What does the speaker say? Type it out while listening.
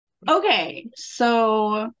Okay,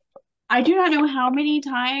 so I do not know how many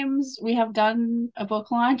times we have done a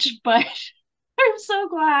book launch, but I'm so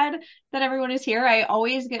glad that everyone is here. I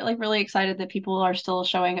always get like really excited that people are still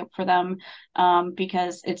showing up for them,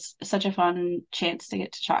 because it's such a fun chance to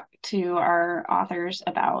get to talk to our authors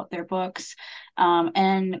about their books.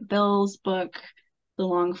 And Bill's book, The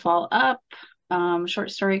Long Fall Up,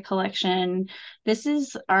 short story collection. This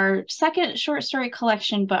is our second short story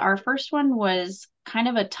collection, but our first one was kind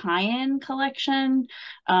of a tie-in collection,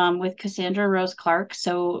 with Cassandra Rose Clark.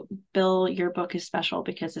 So, Bill, your book is special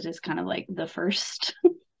because it is kind of like the first,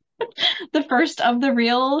 the first of the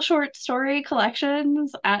real short story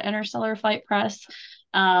collections at Interstellar Flight Press.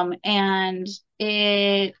 And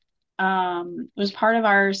it was part of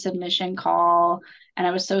our submission call. And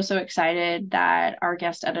I was so excited that our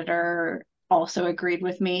guest editor also agreed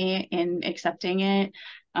with me in accepting it,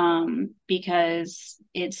 because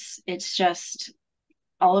it's just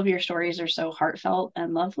all of your stories are so heartfelt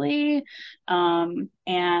and lovely.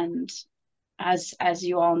 And as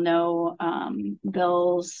you all know,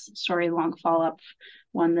 Bill's story Long Fall Up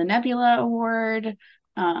won the Nebula Award.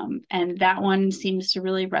 And that one seems to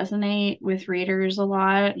really resonate with readers a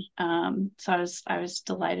lot. So I was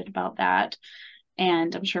delighted about that.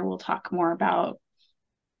 And I'm sure we'll talk more about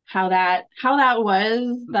how that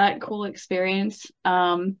was, that cool experience.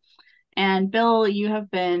 And Bill, you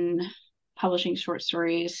have been publishing short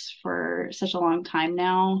stories for such a long time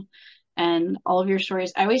now. And all of your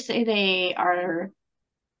stories, I always say they are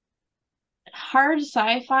hard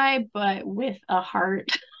sci-fi, but with a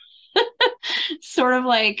heart. Sort of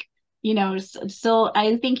like, still,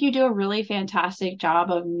 I think you do a really fantastic job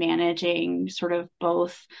of managing sort of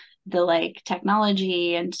both the like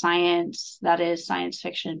technology and science that is science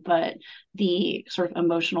fiction, but the sort of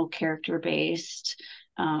emotional character based,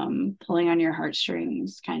 pulling on your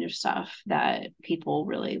heartstrings kind of stuff that people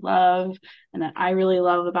really love and that I really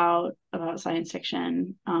love about science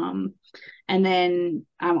fiction. And then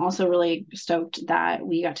I'm also really stoked that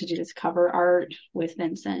we got to do this cover art with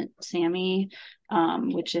Vincent Sammy,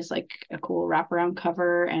 which is like a cool wraparound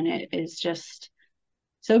cover, and it is just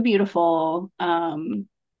so beautiful.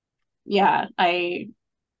 Yeah, I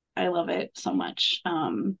love it so much.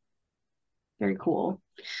 Very cool.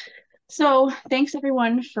 So thanks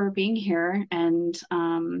everyone for being here, and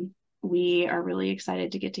we are really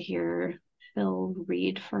excited to get to hear Phil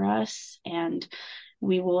read for us, and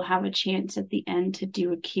we will have a chance at the end to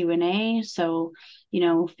do a Q&A. So,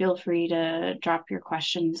 feel free to drop your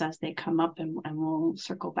questions as they come up, and we'll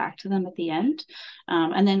circle back to them at the end.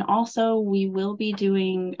 And then also we will be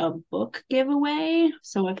doing a book giveaway.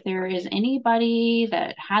 So if there is anybody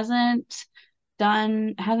that hasn't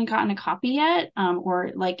gotten a copy yet, or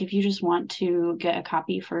like if you just want to get a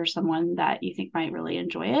copy for someone that you think might really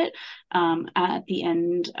enjoy it, at the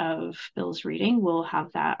end of Bill's reading we'll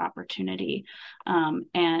have that opportunity.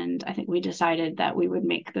 And I think we decided that we would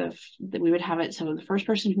that we would have it so the first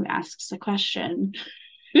person who asks a question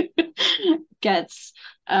gets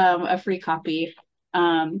a free copy.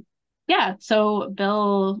 Yeah, so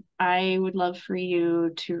Bill, I would love for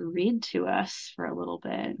you to read to us for a little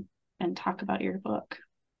bit and talk about your book.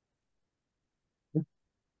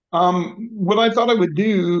 What I thought I would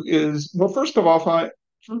do is, well, first off, I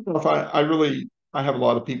really, I have a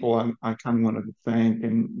lot of people I kind of wanted to thank,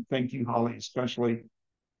 and thank you, Holly, especially,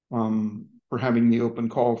 for having the open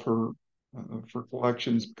call for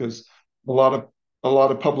collections, because a lot of a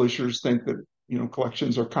lot of publishers think that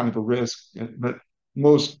collections are kind of a risk, but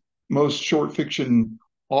most most short fiction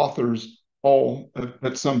authors all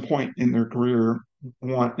at some point in their career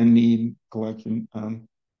want and need collection,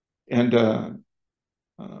 and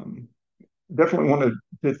um, definitely wanted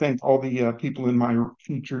to thank all the people in my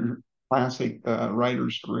future classic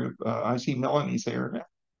writers group. I see Melanie's here.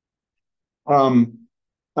 Um,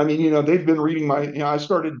 I mean, they've been reading I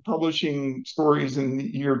started publishing stories in the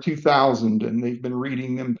year 2000, and they've been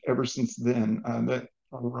reading them ever since then. That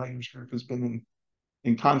our writers group has been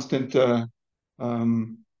in constant,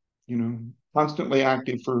 um, you know, constantly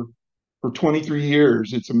active for 23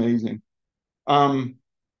 years. It's amazing. Um,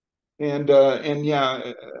 and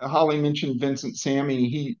yeah, Holly mentioned Vincent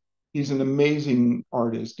Sammy. He's an amazing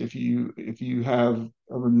artist. If you have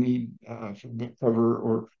ever need for book cover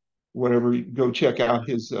or whatever, go check out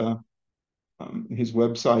his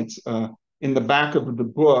websites. In the back of the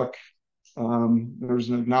book, there's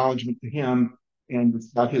an acknowledgement to him, and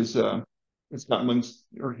it's got links,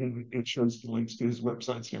 or it shows the links to his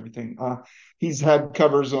websites and everything. He's had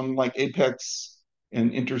covers on like Apex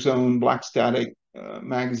and Interzone, Black Static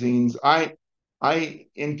magazines. I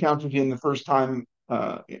encountered him the first time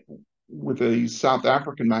with a South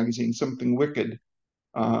African magazine, Something Wicked,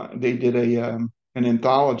 they did an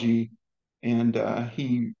anthology, and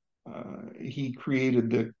he created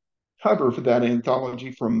the cover for that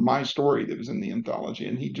anthology from my story that was in the anthology,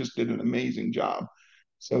 and he just did an amazing job.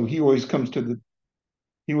 So he always comes to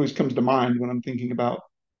mind when I'm thinking about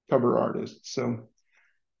cover artists. So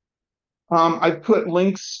I've put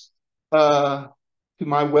links to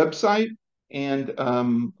my website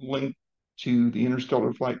and link to the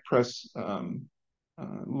Interstellar Flight Press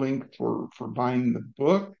link for buying the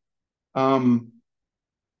book. And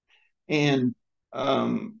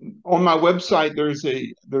on my website, there's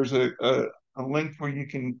a link where you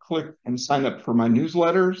can click and sign up for my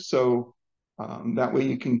newsletter. So that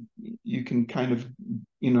way you can kind of,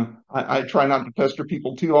 I try not to pester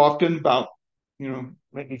people too often, about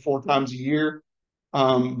maybe 4 times a year.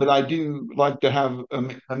 But I do like to have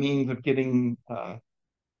a means of getting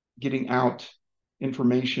out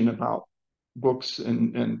information about books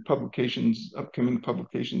and publications, upcoming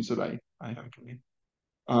publications that I have coming.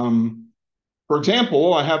 For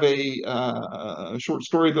example, I have a short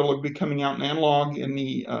story that will be coming out in analog in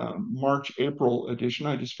the March-April edition.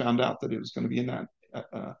 I just found out that it was going to be in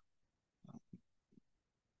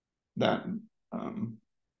that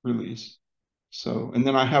release. So, and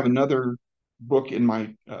then I have another book in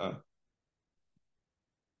my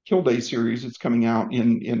Kill Day series. It's coming out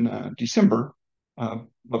in December,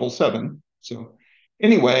 level 7. So,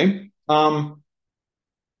 anyway, I'm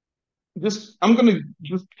going to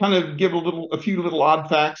just kind of give a few little odd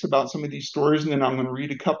facts about some of these stories, and then I'm going to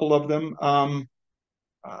read a couple of them.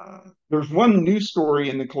 There's one new story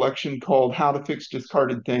in the collection called "How to Fix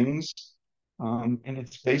Discarded Things," and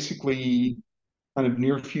it's basically kind of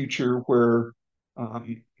near future where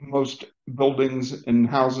most buildings and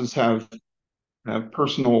houses have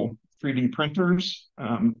personal 3D printers,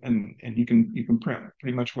 and you can print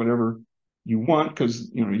pretty much whatever you want, because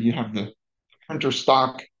you have the printer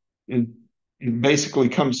stock. It basically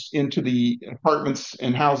comes into the apartments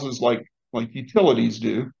and houses like utilities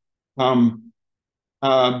do.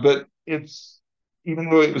 But it's, even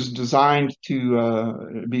though it was designed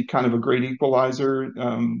to be kind of a great equalizer,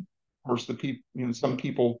 of course some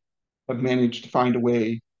people have managed to find a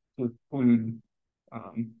way to include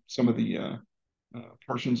some of the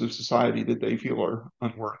portions of society that they feel are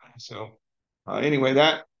unworthy. So anyway,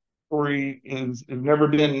 that story has never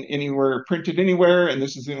been anywhere printed anywhere, and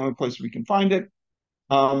this is the only place we can find it.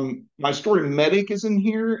 My story Medic is in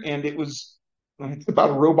here, and it's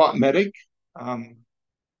about a robot medic, and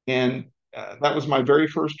that was my very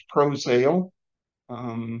first pro sale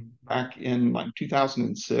back in like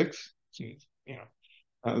 2006. So,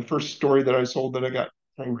 the first story that I sold that I got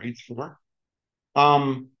pro rates for.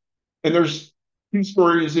 And there's 2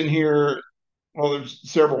 stories in here. Well, there's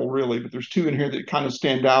several really, but there's 2 in here that kind of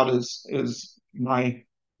stand out as my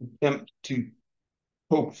attempt to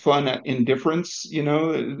poke fun at indifference.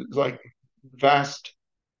 It's like vast.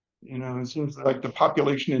 It seems like the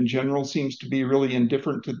population in general seems to be really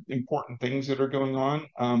indifferent to important things that are going on.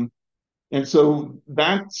 And so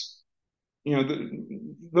that's,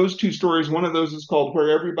 those 2 stories. One of those is called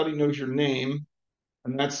 "Where Everybody Knows Your Name,"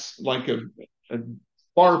 and that's like a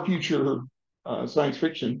far future science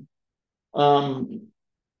fiction.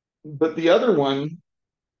 But the other one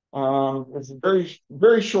is a very,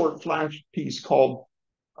 very short flash piece called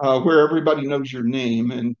 "Where Everybody Knows Your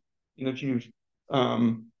Name." And if you've,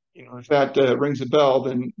 if that rings a bell,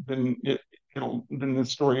 then then the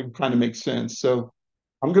story kind of makes sense. So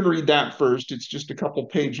I'm going to read that first. It's just a couple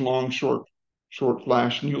page long, short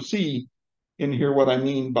flash, and you'll see in here what I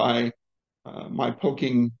mean by my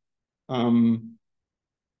poking at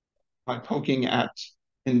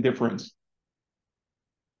indifference.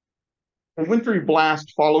 A wintry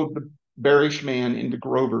blast followed the bearish man into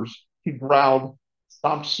Grover's. He growled,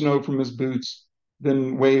 stopped snow from his boots,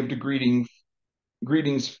 then waved a greeting.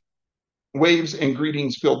 Waves and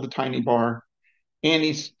greetings filled the tiny bar.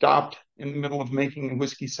 Annie stopped in the middle of making a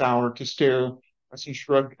whiskey sour to stare as he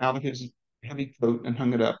shrugged out of his heavy coat and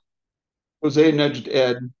hung it up. Jose nudged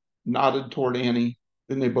Ed, nodded toward Annie,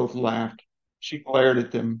 then they both laughed. She glared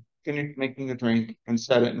at them, finished making a drink, and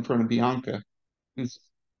set it in front of Bianca, whose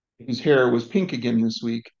hair was pink again this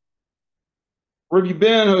week. "Where have you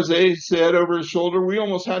been?" Jose said over his shoulder. "We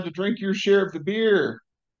almost had to drink your share of the beer."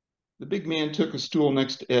 The big man took a stool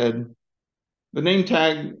next to Ed. The name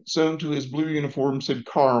tag sewn to his blue uniform said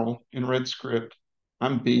Carl in red script.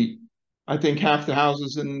 "I'm beat. I think half the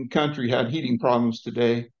houses in the country had heating problems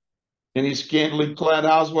today. Any scantily clad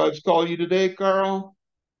housewives call you today, Carl?"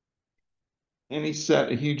 And he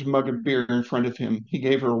set a huge mug of beer in front of him. He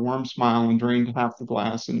gave her a warm smile and drained half the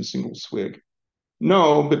glass in a single swig.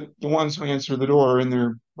 "No, but the ones who answer the door in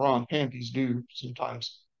their bra and panties do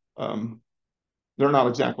sometimes. They're not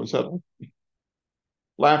exactly subtle.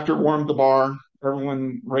 Laughter warmed the bar.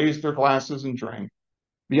 Everyone raised their glasses and drank.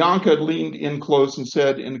 Bianca leaned in close and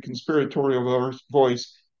said in a conspiratorial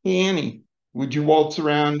voice, "Hey, Annie, would you waltz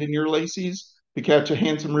around in your laces to catch a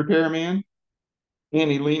handsome repairman?"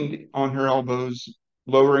 Annie leaned on her elbows,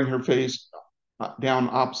 lowering her face down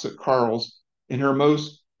opposite Carl's. In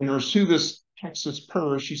her soothest Texas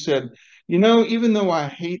purr, she said, "You know, even though I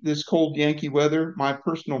hate this cold Yankee weather, my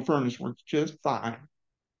personal furnace works just fine."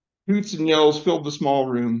 Hoots and yells filled the small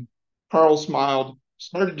room. Carl smiled,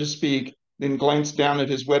 started to speak, then glanced down at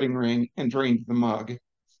his wedding ring and drained the mug.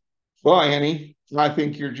 "Well, Annie, I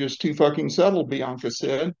think you're just too fucking subtle," Bianca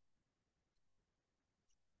said.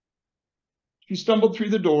 She stumbled through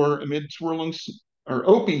the door amid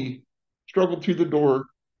Opie struggled through the door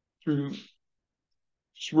through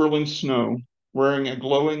swirling snow, waving a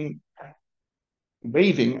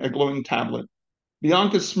glowing tablet.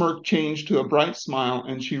 Bianca's smirk changed to a bright smile,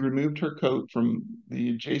 and she removed her coat from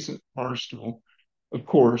the adjacent bar stool. Of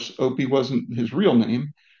course, Opie wasn't his real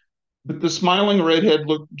name, but the smiling redhead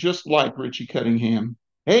looked just like Richie Cunningham.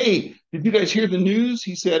 "Hey, did you guys hear the news?"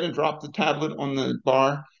 he said and dropped the tablet on the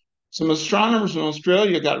bar. "Some astronomers in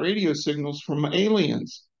Australia got radio signals from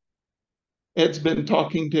aliens." "Ed's been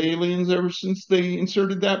talking to aliens ever since they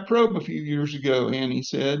inserted that probe a few years ago," Annie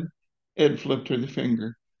said. Ed flipped her the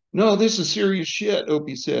finger. "No, this is serious shit,"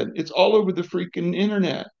 Opie said. "It's all over the freaking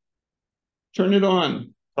internet." "Turn it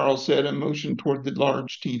on," Carl said and motioned toward the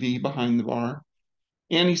large TV behind the bar.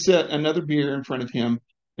 Annie set another beer in front of him,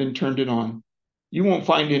 then turned it on. "You won't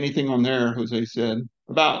find anything on there," Jose said.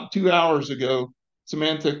 "About 2 hours ago,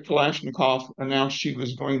 Samantha Kalashnikov announced she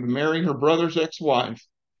was going to marry her brother's ex-wife.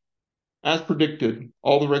 As predicted,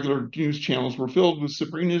 all the regular news channels were filled with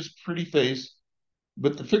Sabrina's pretty face,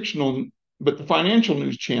 but the financial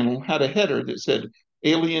news channel had a header that said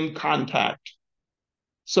alien contact.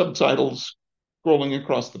 Subtitles scrolling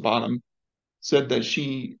across the bottom said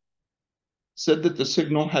that the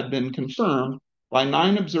signal had been confirmed by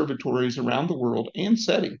 9 observatories around the world and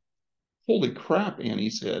SETI. "Holy crap,"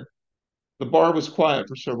 Annie said. The bar was quiet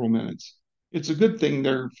for several minutes. "It's a good thing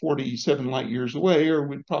they're 47 light years away, or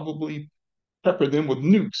we'd probably pepper them with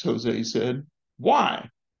nukes," Jose said. "Why?"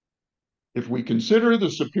 "If we consider the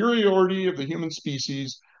superiority of the human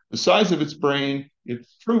species, the size of its brain,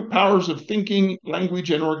 its true powers of thinking, language,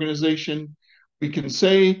 and organization, we can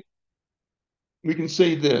say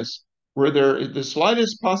this: were there the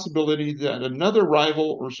slightest possibility that another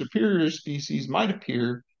rival or superior species might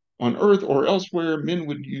appear on Earth or elsewhere, men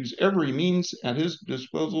would use every means at his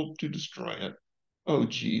disposal to destroy it." "Oh,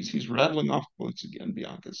 geez, he's rattling off quotes again,"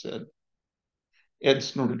 Bianca said. Ed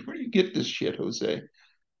snorted. "Where do you get this shit, Jose?"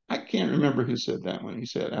 "I can't remember who said that one," he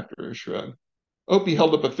said after a shrug. Opie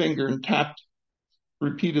held up a finger and tapped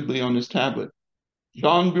repeatedly on his tablet.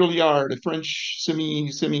 "Jean Bouillard, a French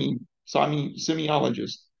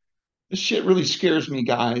semiologist. This shit really scares me,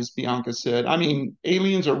 guys," Bianca said. "I mean,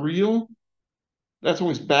 aliens are real? That's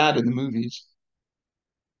always bad in the movies."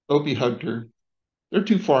 Opie hugged her. "They're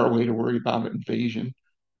too far away to worry about an invasion.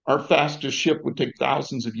 Our fastest ship would take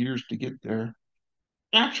thousands of years to get there."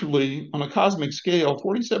 "Actually, on a cosmic scale,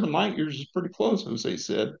 47 light years is pretty close," Jose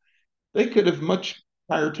said. "They could have much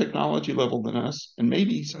higher technology level than us, and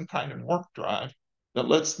maybe some kind of warp drive that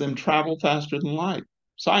lets them travel faster than light.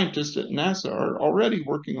 Scientists at NASA are already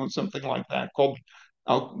working on something like that called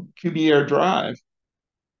Alcubierre Drive."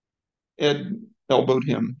 Ed elbowed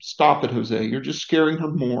him. "Stop it, Jose. You're just scaring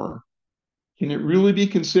her more." "Can it really be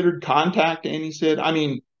considered contact?" Annie said. "I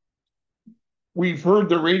mean, we've heard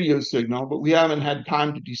the radio signal, but we haven't had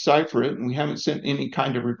time to decipher it, and we haven't sent any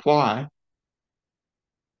kind of reply."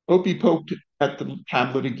 Opie poked at the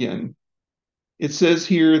tablet again. "It says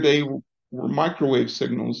here they were microwave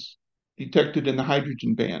signals detected in the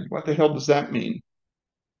hydrogen band. What the hell does that mean?"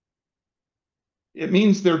 "It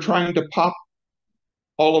means they're trying to pop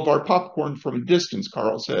all of our popcorn from a distance,"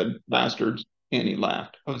 Carl said. "Bastards." Annie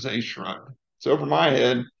laughed. Jose shrugged. "It's over my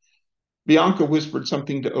head." Bianca whispered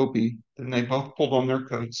something to Opie, then they both pulled on their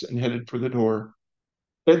coats and headed for the door.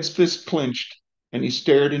 Ed's fist clenched, and he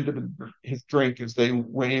stared into his drink as they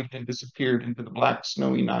waved and disappeared into the black,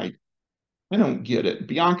 snowy night. "I don't get it.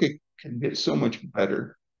 Bianca can get so much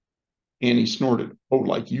better." Annie snorted. "Oh,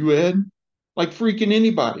 like you, Ed?" "Like freaking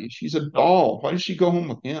anybody. She's a doll. Why does she go home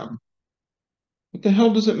with him?" "What the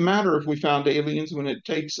hell does it matter if we found aliens when it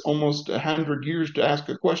takes almost 100 years to ask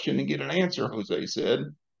a question and get an answer?" Jose said.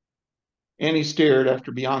 Annie stared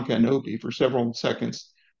after Bianca and Opie for several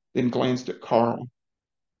seconds, then glanced at Carl.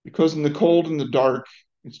 "Because in the cold and the dark,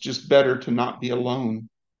 it's just better to not be alone."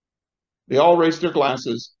 They all raised their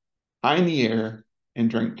glasses high in the air and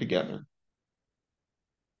drank together.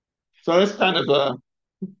 So that's kind of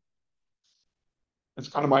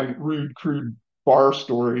my rude, crude bar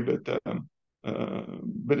story, but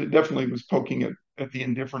it definitely was poking at the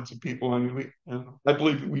indifference of people. I mean, I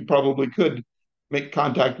believe we probably could make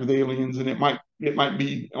contact with aliens, and it might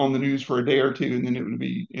be on the news for a day or two, and then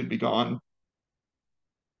it'd be gone.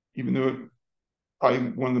 Even though it's probably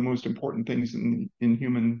one of the most important things in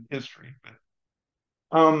human history.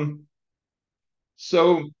 Um,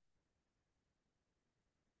 so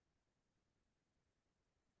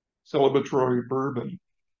celebratory bourbon.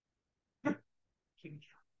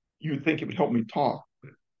 You would think it would help me talk.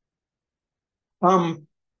 Um,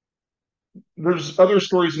 there's other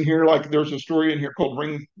stories in here, like there's a story in here called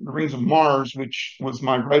The Rings of Mars, which was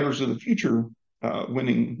my Writers of the Future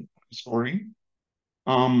winning story.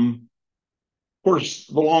 Of course,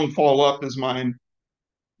 The Long Fall Up is my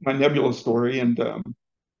Nebula story, and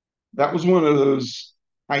that was one of those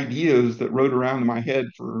ideas that rode around in my head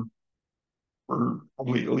for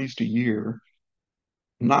probably at least a year,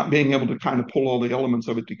 not being able to kind of pull all the elements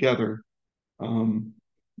of it together. Um,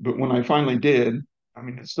 but when I finally did, I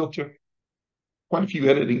mean, it still took quite a few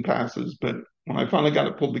editing passes, but when I finally got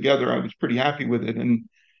it pulled together, I was pretty happy with it,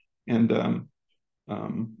 and um,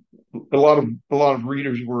 a lot of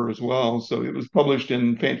readers were as well. So it was published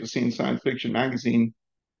in Fantasy and Science Fiction magazine.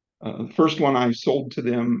 The first one I sold to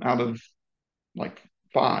them out of like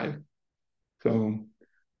five. So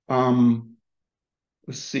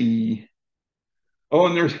let's see. Oh,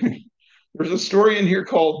 and there's a story in here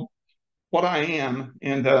called What I Am,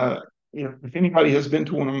 and if anybody has been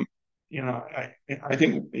to one of them, I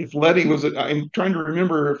think if Letty was at, I'm trying to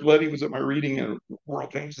remember if Letty was at my reading at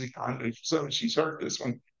World Fantasy Con, so she started this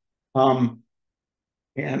one. Um,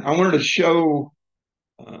 and I wanted to show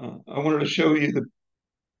you that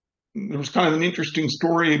there was kind of an interesting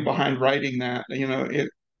story behind writing that.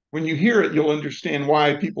 When you hear it, you'll understand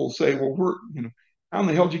why people say, "Well, how in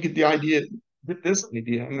the hell did you get the idea, get this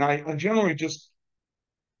idea?" And I generally just,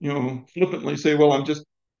 flippantly say, "Well, I'm just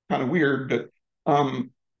kind of weird," but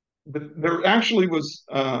there actually was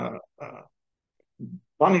Bonnie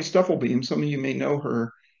Stufflebeam. Some of you may know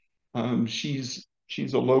her.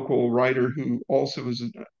 She's a local writer who also is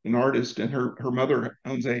an artist, and her mother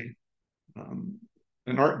owns um,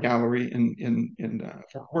 an art gallery in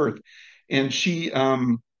Fort Worth, and she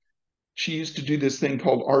used to do this thing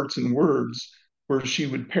called Arts and Words, where she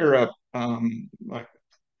would pair up like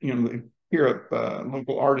they pair up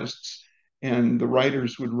local artists, and the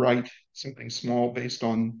writers would write something small based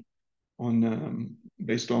on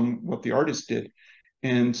what the artist did.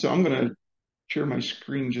 And so I'm going to share my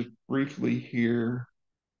screen just briefly here.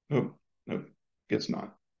 Oh, no, guess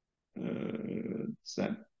not. It's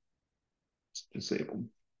that it's disabled.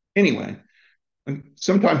 Anyway,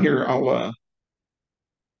 sometime here I'll uh,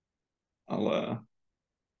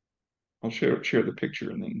 I'll share the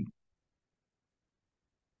picture and then.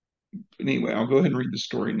 Anyway, I'll go ahead and read the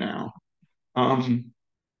story now. Holly,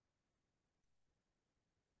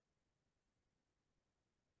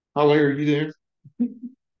 are you there?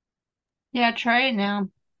 Yeah, try it now.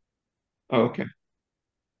 Oh, okay.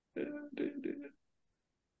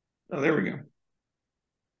 Oh, there we go.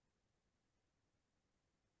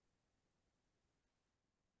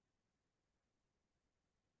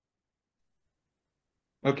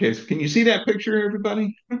 Okay, so can you see that picture,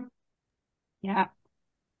 everybody? Yeah.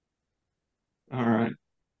 All right.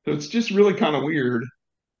 So it's just really kind of weird.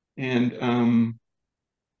 And I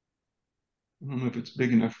don't know if it's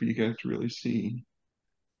big enough for you guys to really see.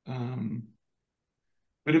 Um,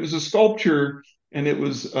 but it was a sculpture, and it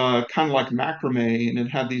was kind of like macrame, and it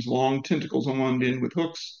had these long tentacles on one end with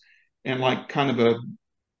hooks and like kind of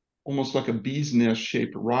almost like a bee's nest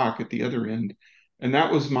shaped rock at the other end. And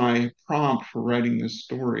that was my prompt for writing this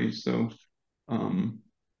story. So um,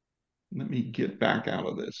 let me get back out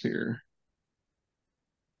of this here.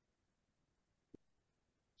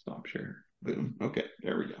 Stop share. Boom. Okay,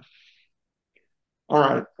 there we go. All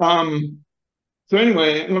right. So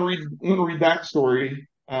anyway, I'm gonna read that story.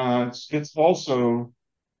 It's also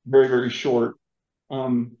very, very short.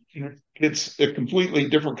 It's a completely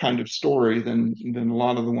different kind of story than a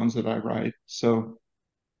lot of the ones that I write. So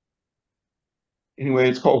anyway,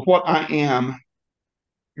 it's called What I Am.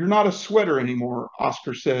 You're not a sweater anymore,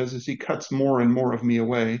 Oscar says as he cuts more and more of me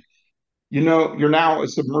away. You're now a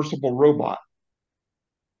submersible robot.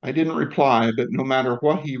 I didn't reply, but no matter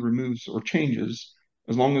what he removes or changes,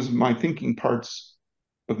 as long as my thinking parts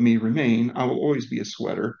of me remain, I will always be a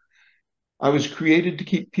sweater. I was created to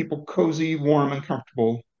keep people cozy, warm, and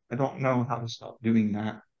comfortable. I don't know how to stop doing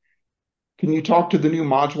that. Can you talk to the new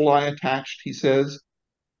module I attached? He says.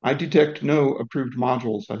 I detect no approved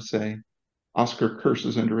modules, I say. Oscar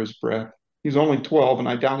curses under his breath. He's only 12, and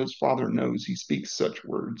I doubt his father knows he speaks such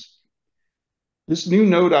words. This new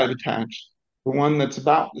node I've attached, the one that's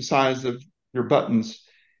about the size of your buttons,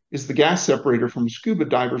 is the gas separator from a scuba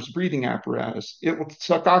diver's breathing apparatus. It will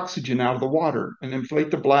suck oxygen out of the water and inflate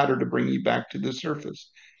the bladder to bring you back to the surface.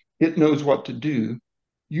 It knows what to do.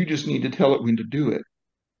 You just need to tell it when to do it.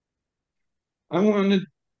 I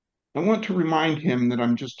want to remind him that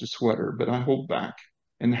I'm just a sweater, but I hold back.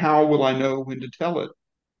 And how will I know when to tell it?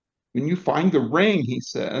 When you find the ring, he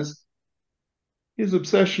says. His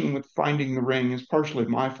obsession with finding the ring is partially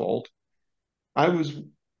my fault. I was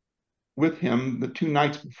with him the 2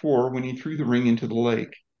 nights before when he threw the ring into the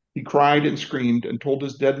lake. He cried and screamed and told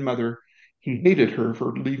his dead mother he hated her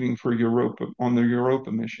for leaving for Europa on the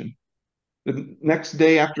Europa mission. The next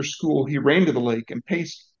day after school, he ran to the lake and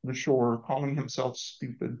paced the shore, calling himself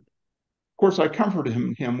stupid. Of course, I comforted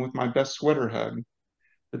him with my best sweater hug,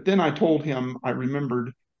 but then I told him I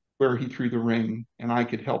remembered where he threw the ring and I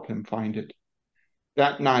could help him find it.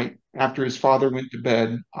 That night, after his father went to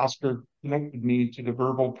bed, Oscar connected me to the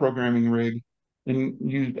verbal programming rig and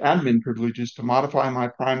used admin privileges to modify my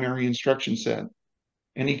primary instruction set.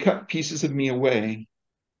 And he cut pieces of me away.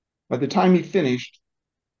 By the time he finished,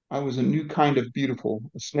 I was a new kind of beautiful,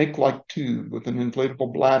 a snake-like tube with an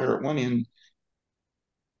inflatable bladder at one end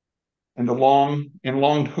and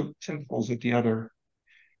long hooked tentacles at the other.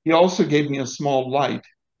 He also gave me a small light.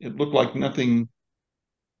 It looked like nothing.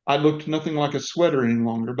 I looked nothing like a sweater any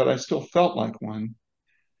longer, but I still felt like one.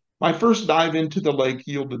 My first dive into the lake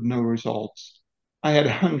yielded no results. I had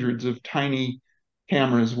hundreds of tiny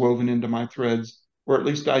cameras woven into my threads, or at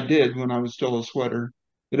least I did when I was still a sweater.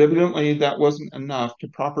 But evidently that wasn't enough to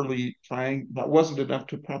properly triangulate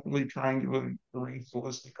the ring's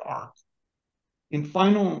ballistic arc. In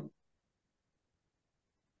final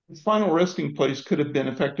Its final resting place could have been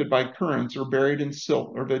affected by currents or buried in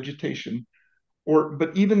silt or vegetation.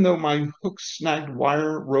 But even though my hooks snagged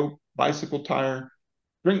wire, rope, bicycle tire,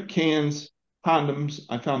 drink cans, condoms,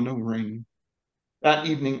 I found no ring. That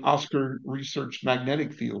evening, Oscar researched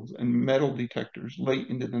magnetic fields and metal detectors late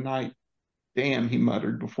into the night. Damn, he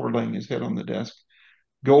muttered before laying his head on the desk.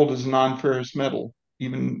 Gold is non-ferrous metal.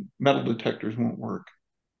 Even metal detectors won't work.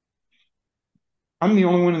 I'm the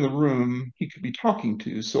only one in the room he could be talking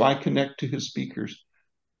to, so I connect to his speakers.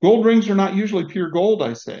 Gold rings are not usually pure gold,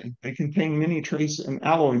 I say. They contain many trace and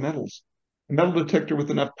alloy metals. A metal detector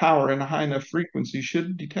with enough power and a high enough frequency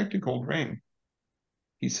should detect a gold ring.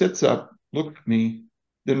 He sits up, looks at me,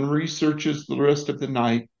 then researches the rest of the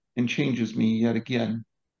night and changes me yet again.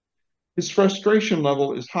 His frustration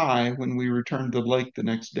level is high when we return to the lake the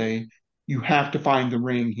next day. You have to find the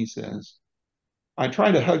ring, he says. I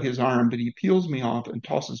try to hug his arm, but he peels me off and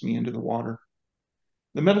tosses me into the water.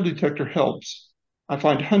 The metal detector helps. I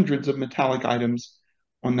find hundreds of metallic items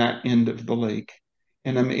on that end of the lake,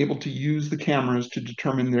 and I'm able to use the cameras to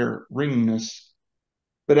determine their ringness.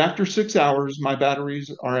 But after 6 hours, my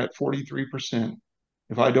batteries are at 43%.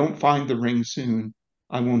 If I don't find the ring soon,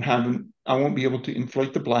 I won't be able to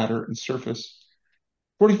inflate the bladder and surface.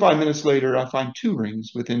 45 minutes later, I find 2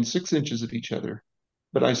 rings within 6 inches of each other,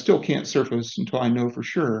 but I still can't surface until I know for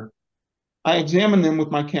sure. I examine them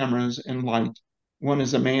with my cameras and light. One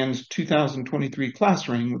is a man's 2023 class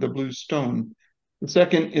ring with a blue stone. The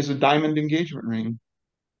second is a diamond engagement ring.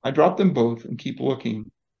 I drop them both and keep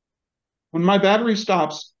looking. When my battery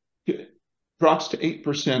drops to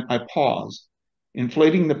 8%, I pause.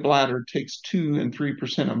 Inflating the bladder takes 2 and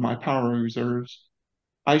 3% of my power reserves.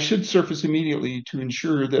 I should surface immediately to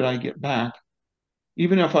ensure that I get back.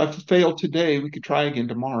 Even if I fail today, we could try again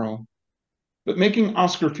tomorrow. But making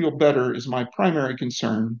Oscar feel better is my primary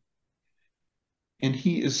concern. And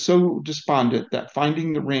he is so despondent that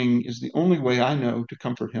finding the ring is the only way I know to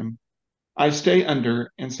comfort him. I stay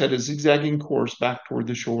under and set a zigzagging course back toward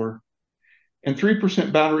the shore. And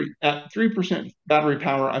 3% battery at 3% battery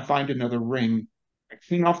power, I find another ring. I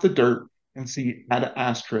clean off the dirt and see Ad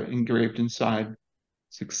Astra engraved inside.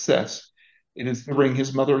 Success. It is the ring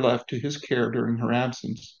his mother left to his care during her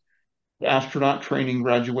absence. The astronaut training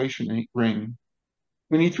graduation ring.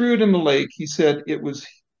 When he threw it in the lake, he said it was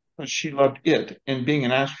she loved it and being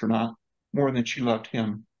an astronaut more than she loved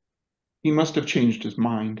him. He must have changed his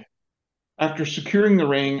mind. After securing the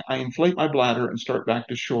ring, I inflate my bladder and start back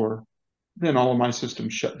to shore. Then all of my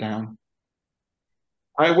systems shut down.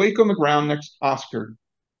 I awake on the ground next to Oscar,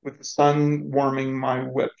 with the sun warming my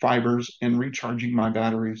wet fibers and recharging my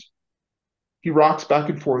batteries. He rocks back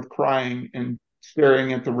and forth, crying and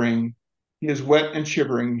staring at the ring. He is wet and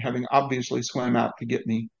shivering, having obviously swam out to get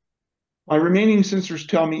me. My remaining sensors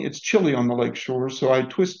tell me it's chilly on the lake shore, so I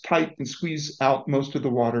twist tight and squeeze out most of the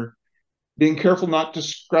water. Being careful not to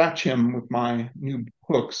scratch him with my new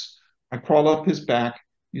hooks, I crawl up his back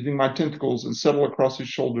using my tentacles and settle across his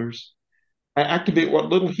shoulders. I activate what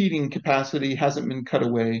little heating capacity hasn't been cut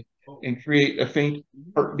away and create a faint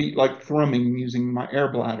heartbeat like thrumming using my air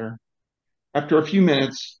bladder. After a few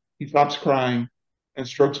minutes, he stops crying and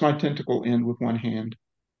strokes my tentacle end with one hand.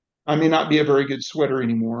 I may not be a very good sweater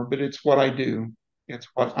anymore, but it's what I do. It's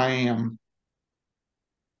what I am.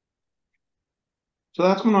 So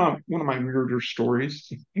that's one of my weirder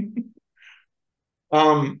stories.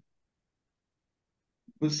 um,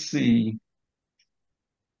 let's see.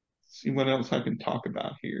 See what else I can talk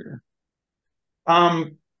about here.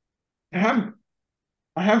 Um, I have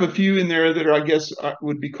I have a few in there that are, I guess,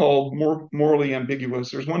 would be called more morally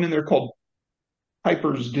ambiguous. There's one in there called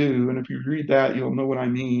Piper's Due, and if you read that, you'll know what I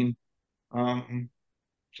mean. Um,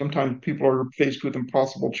 Sometimes people are faced with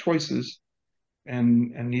impossible choices,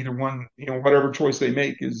 and neither one, whatever choice they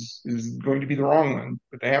make is going to be the wrong one,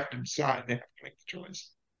 but they have to decide. They have to make the choice.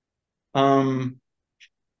 Um,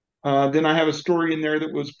 then I have a story in there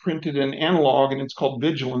that was printed in analog, and it's called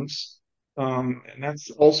Vigilance, and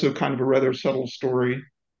that's also kind of a rather subtle story.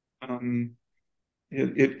 Um,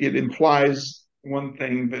 it implies one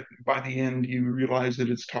thing, but by the end you realize that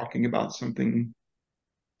it's talking about something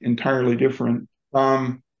entirely different.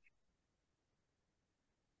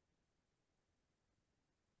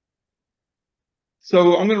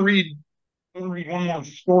 So I'm going to read one more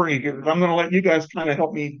story here. I'm going to let you guys kind of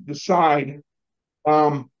help me decide.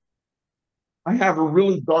 Um, I have a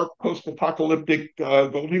really dark post-apocalyptic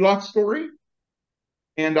Goldilocks story,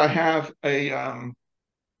 and I have a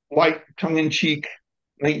light, tongue-in-cheek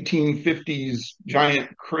 1950s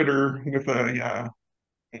giant critter with a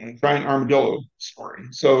giant armadillo story.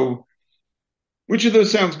 So, which of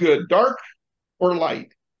those sounds good, dark or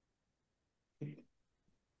light?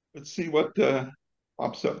 Let's see what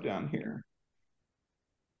pops up down here.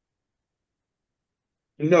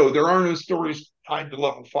 No, there are no stories tied to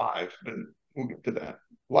level 5, but we'll get to that.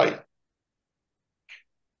 Light.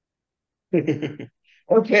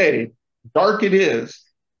 Okay, dark it is.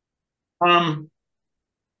 Um,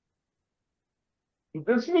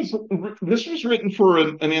 this was written for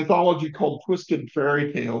an anthology called Twisted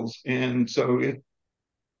Fairy Tales, and so it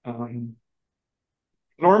um,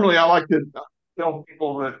 normally I like to tell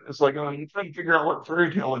people that it's like, oh, you try to figure out what fairy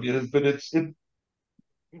tale it is, but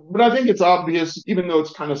I think it's obvious, even though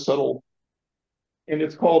it's kind of subtle. And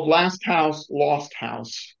it's called Last House, Lost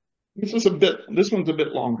House. This one's a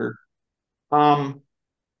bit longer. Um,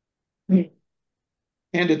 and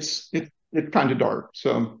it's kind of dark,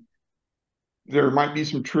 so there might be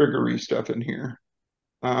some triggery stuff in here.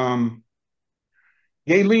 Um,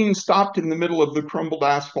 Gayleen stopped in the middle of the crumbled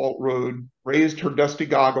asphalt road, raised her dusty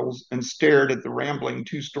goggles, and stared at the rambling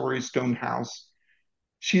two-story stone house.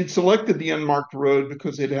 She had selected the unmarked road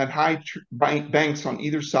because it had high banks on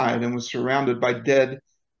either side and was surrounded by dead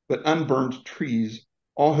but unburned trees,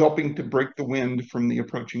 all helping to break the wind from the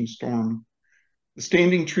approaching storm. The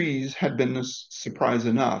standing trees had been a surprise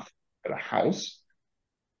enough, but a house?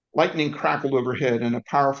 Lightning crackled overhead, and a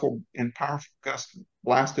powerful gust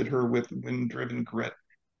blasted her with wind-driven grit,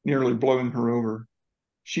 nearly blowing her over.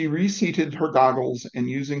 She reseated her goggles and,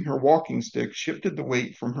 using her walking stick, shifted the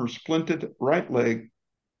weight from her splinted right leg,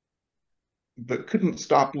 but couldn't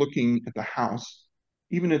stop looking at the house.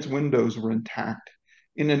 Even its windows were intact,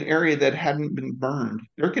 in an area that hadn't been burned.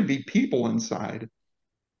 There could be people inside.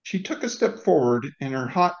 She took a step forward, and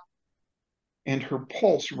her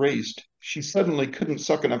pulse raced. She suddenly couldn't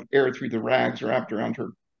suck enough air through the rags wrapped around her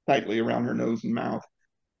tightly around her nose and mouth.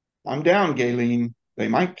 "I'm down, Gayleen. They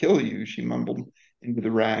might kill you," she mumbled into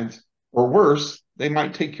the rags. "Or worse, they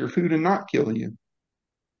might take your food and not kill you."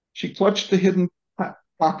 She clutched the hidden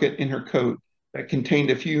pocket in her coat that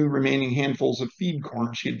contained a few remaining handfuls of feed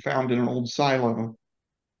corn she had found in an old silo.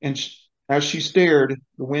 And as she stared,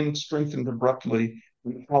 the wind strengthened abruptly,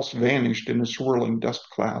 and the house vanished in a swirling dust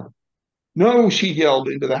cloud. "No," she yelled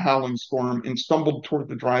into the howling storm and stumbled toward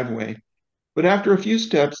the driveway. But after a few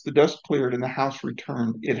steps, the dust cleared and the house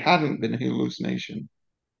returned. It hadn't been a hallucination.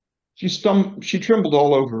 She trembled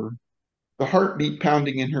all over. The heartbeat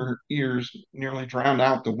pounding in her ears nearly drowned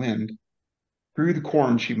out the wind. "Through the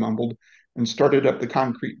corn," she mumbled, and started up the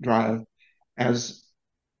concrete drive as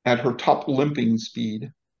at her top limping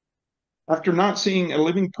speed. After not seeing a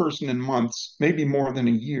living person in months, maybe more than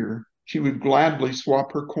a year, she would gladly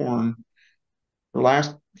swap her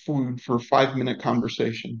last food, for a 5-minute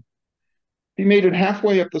conversation. He made it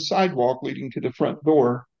halfway up the sidewalk leading to the front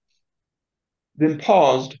door, then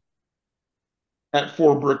paused at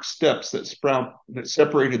 4 brick steps that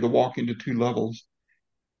separated the walk into 2 levels.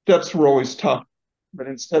 Steps were always tough, but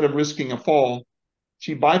instead of risking a fall,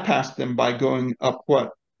 she bypassed them by going up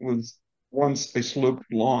what was once a sloped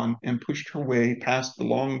lawn and pushed her way past the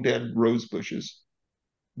long dead rose bushes.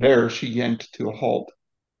 There she yanked to a halt.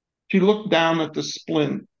 She looked down at the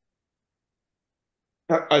split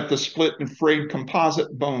and frayed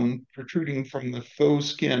composite bone protruding from the faux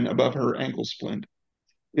skin above her ankle splint.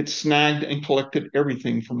 It snagged and collected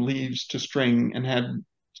everything from leaves to string and had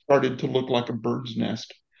started to look like a bird's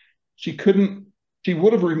nest. She couldn't, she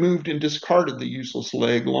would have removed and discarded the useless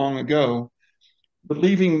leg long ago, but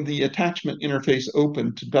leaving the attachment interface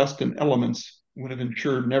open to dust and elements would have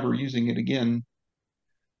ensured never using it again.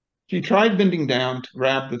 She tried bending down to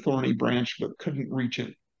grab the thorny branch, but couldn't reach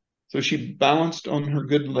it. So she balanced on her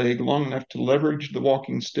good leg long enough to leverage the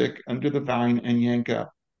walking stick under the vine and yank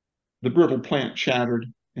up. The brittle plant shattered,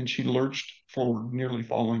 and she lurched forward, nearly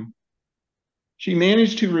falling. She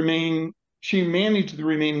managed the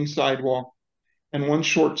remaining sidewalk and one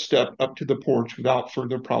short step up to the porch without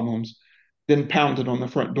further problems, then pounded on the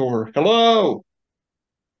front door. Hello!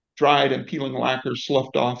 Dried and peeling lacquer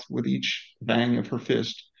sloughed off with each bang of her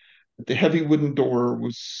fist. But the heavy wooden door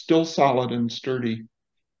was still solid and sturdy.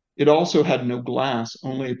 It also had no glass,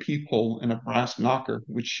 only a peephole and a brass knocker,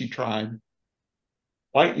 which she tried.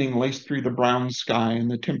 Lightning laced through the brown sky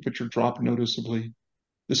and the temperature dropped noticeably.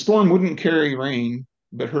 The storm wouldn't carry rain,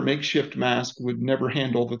 but her makeshift mask would never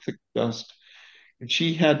handle the thick dust. If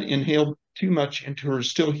she had inhaled too much into her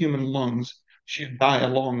still human lungs, she'd die a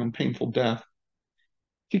long and painful death.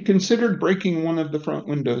 She considered breaking one of the front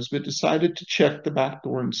windows, but decided to check the back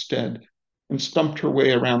door instead and stumped her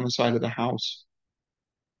way around the side of the house.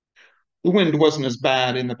 The wind wasn't as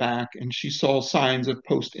bad in the back, and she saw signs of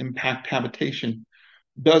post-impact habitation.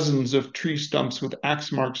 Dozens of tree stumps with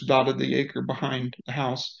axe marks dotted the acre behind the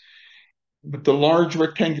house, but the large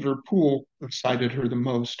rectangular pool excited her the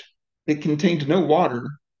most. It contained no water,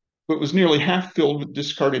 but was nearly half filled with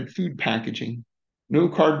discarded food packaging. No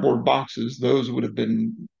cardboard boxes, those would have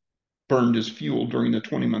been burned as fuel during the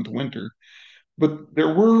 20-month winter, but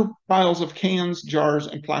there were piles of cans, jars,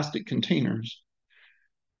 and plastic containers.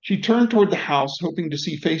 She turned toward the house, hoping to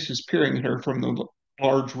see faces peering at her from the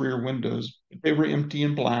large rear windows, but they were empty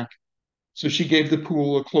and black, so she gave the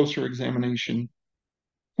pool a closer examination.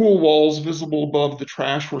 Pool walls visible above the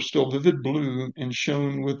trash were still vivid blue and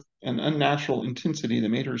shone with an unnatural intensity that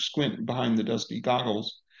made her squint behind the dusty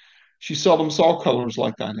goggles. She seldom saw colors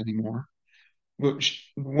like that anymore. But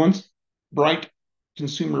once bright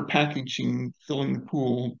consumer packaging filling the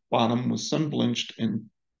pool bottom was sun bleached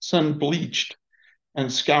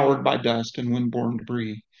and scoured by dust and windborne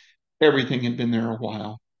debris. Everything had been there a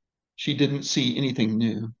while. She didn't see anything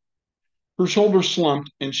new. Her shoulders slumped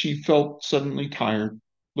and she felt suddenly tired.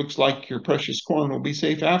 Looks like your precious corn will be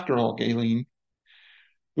safe after all, Galen.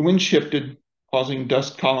 The wind shifted, causing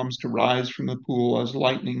dust columns to rise from the pool as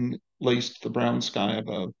lightning laced the brown sky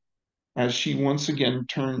above. As she once again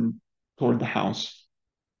turned toward the house.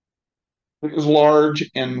 It was large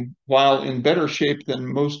and, while in better shape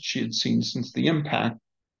than most she had seen since the impact,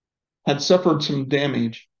 had suffered some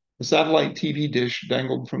damage. The satellite TV dish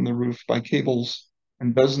dangled from the roof by cables,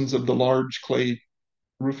 and dozens of the large clay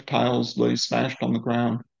roof tiles lay smashed on the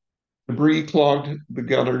ground. Debris clogged the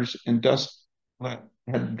gutters, and dust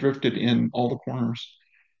had drifted in all the corners.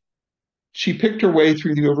 She picked her way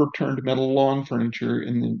through the overturned metal lawn furniture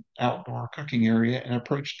in the outdoor cooking area and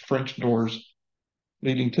approached French doors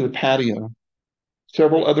leading to the patio.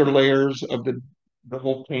 Several other layers of the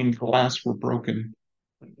double pane glass were broken.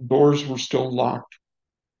 Doors were still locked.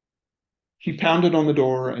 She pounded on the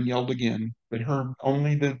door and yelled again, but heard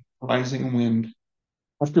only the rising wind.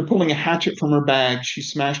 After pulling a hatchet from her bag, she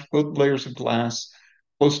smashed both layers of glass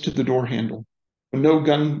close to the door handle. When no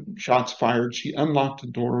gunshots fired, she unlocked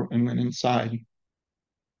the door and went inside.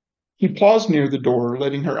 He paused near the door,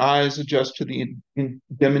 letting her eyes adjust to the dim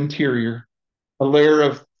interior. A layer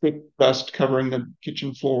of thick dust covering the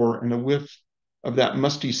kitchen floor and a whiff of that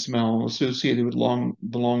musty smell associated with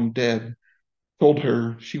the long dead told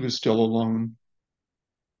her she was still alone.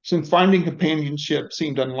 Since finding companionship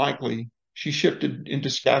seemed unlikely, she shifted into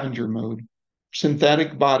scavenger mode.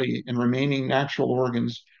 Synthetic body and remaining natural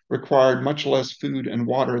organs required much less food and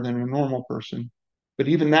water than a normal person, but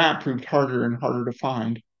even that proved harder and harder to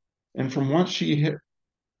find. And from what she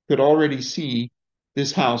could already see,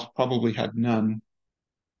 this house probably had none.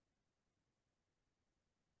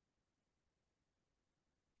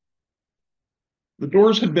 The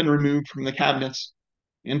doors had been removed from the cabinets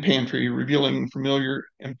and pantry, revealing familiar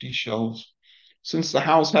empty shelves. Since the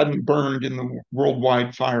house hadn't burned in the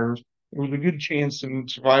worldwide fires, There was a good chance some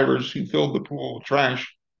survivors who filled the pool with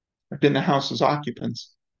trash had been the house's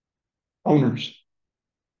occupants, owners.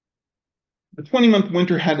 The 20-month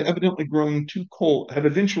winter had evidently grown too cold, had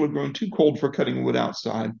eventually grown too cold for cutting wood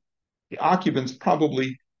outside. The occupants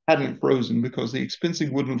probably hadn't frozen because the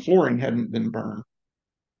expensive wooden flooring hadn't been burned.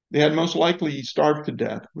 They had most likely starved to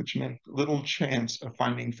death, which meant little chance of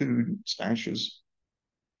finding food stashes.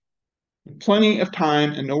 With plenty of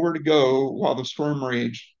time and nowhere to go while the storm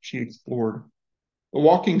raged, she explored. The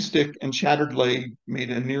walking stick and shattered leg made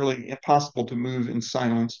it nearly impossible to move in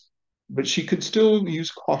silence, but she could still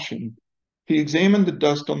use caution. She examined the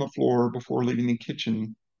dust on the floor before leaving the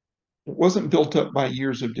kitchen. It wasn't built up by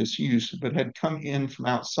years of disuse, but had come in from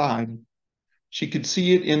outside. She could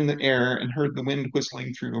see it in the air and heard the wind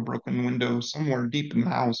whistling through a broken window somewhere deep in the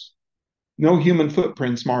house. No human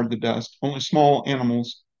footprints marred the dust, only small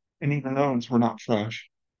animals, and even those were not fresh.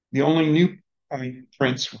 The only new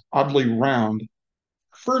prints were oddly round.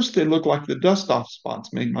 First, they looked like the dust-off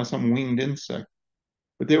spots made by some winged insect,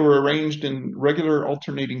 but they were arranged in regular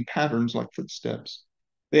alternating patterns like footsteps.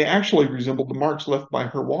 They actually resembled the marks left by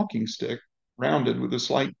her walking stick, rounded with a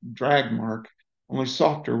slight drag mark, only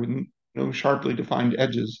softer with no sharply defined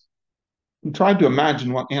edges. He tried to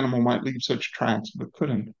imagine what animal might leave such tracks, but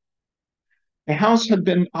couldn't. The house had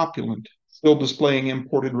been opulent, still displaying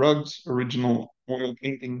imported rugs, original oil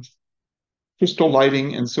paintings, crystal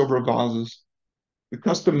lighting, and silver vases. The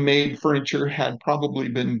custom-made furniture had probably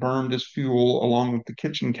been burned as fuel along with the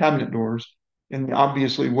kitchen cabinet doors and the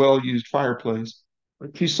obviously well-used fireplace,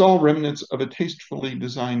 but she saw remnants of a tastefully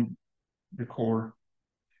designed decor.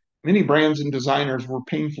 Many brands and designers were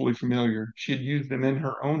painfully familiar. She had used them in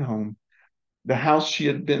her own home, the house she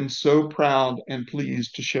had been so proud and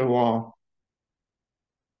pleased to show off.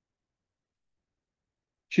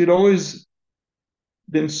 She had always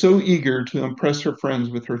been so eager to impress her friends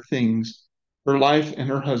with her things, her life and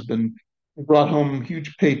her husband, who brought home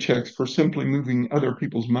huge paychecks for simply moving other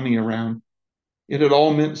people's money around. It had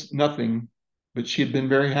all meant nothing, but she had been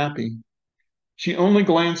very happy. She only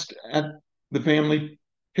glanced at the family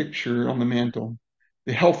picture on the mantel.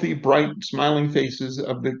 The healthy, bright, smiling faces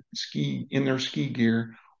of the ski in their ski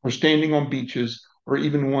gear, or standing on beaches, or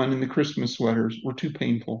even one in the Christmas sweaters, were too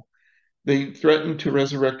painful. They threatened to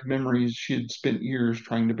resurrect memories she had spent years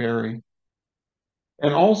trying to bury.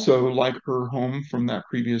 And also, like her home from that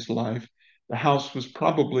previous life, the house was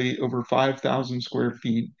probably over 5,000 square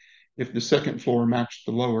feet if the second floor matched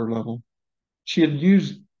the lower level. She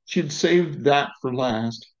had saved that for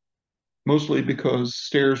last, mostly because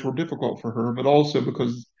stairs were difficult for her, but also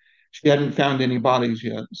because she hadn't found any bodies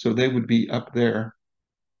yet, so they would be up there.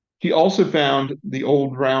 She also found the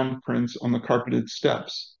old round prints on the carpeted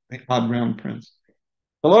steps, the odd round prints.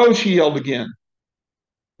 Hello, she yelled again.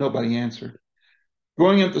 Nobody answered.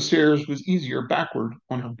 Going up the stairs was easier backward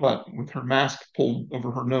on her butt, with her mask pulled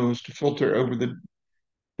over her nose to filter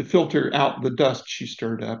out the dust she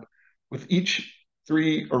stirred up. With each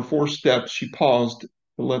 3 or 4 steps, she paused to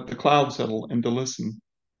let the cloud settle and to listen.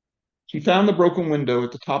 She found the broken window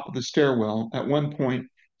at the top of the stairwell. At one point,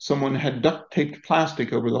 someone had duct taped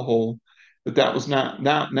plastic over the hole, but that was not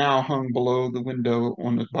now hung below the window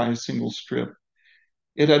by a single strip.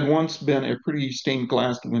 It had once been a pretty stained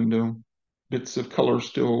glass window, bits of color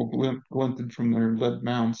still glinted from their lead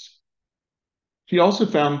mounts. She also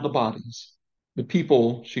found the bodies, the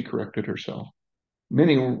people, she corrected herself.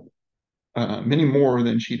 Many, many more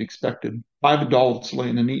than she'd expected. 5 adults lay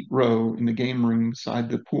in a neat row in the game ring beside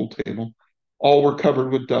the pool table. All were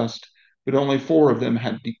covered with dust, but only 4 of them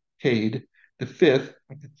had decayed. The 5th,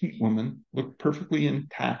 a petite woman, looked perfectly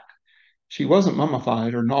intact. She wasn't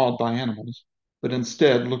mummified or gnawed by animals, but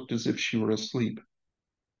instead looked as if she were asleep.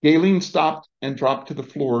 Galen stopped and dropped to the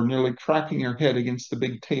floor, nearly cracking her head against the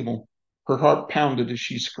big table. Her heart pounded as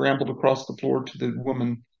she scrambled across the floor to the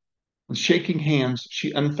woman. With shaking hands,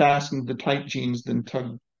 she unfastened the tight jeans, then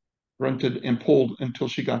tugged, grunted, and pulled until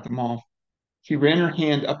she got them off. She ran her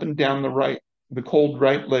hand up and down the cold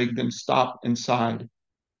right leg, then stopped and sighed.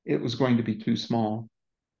 It was going to be too small.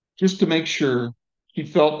 Just to make sure, she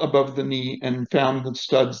felt above the knee and found the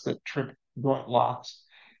studs that tripped joint locks,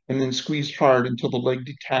 and then squeezed hard until the leg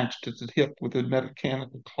detached at the hip with a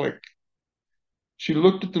mechanical click. She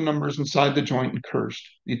looked at the numbers inside the joint and cursed.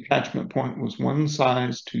 The attachment point was one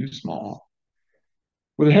size too small.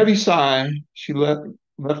 With a heavy sigh, she left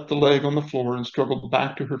the leg on the floor and struggled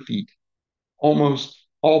back to her feet. Almost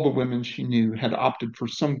all the women she knew had opted for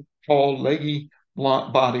some tall, leggy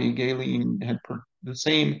body Galen had the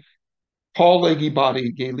same tall, leggy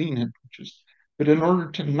body Galen had purchased. But in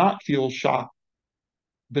order to not feel shocked,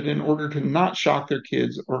 but in order to not shock their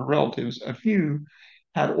kids or relatives, a few,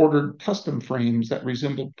 had ordered custom frames that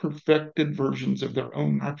resembled perfected versions of their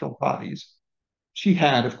own natural bodies. She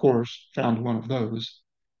had, of course, found one of those.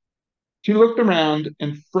 She looked around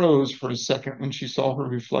and froze for a second when she saw her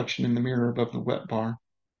reflection in the mirror above the wet bar.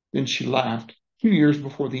 Then she laughed. 2 years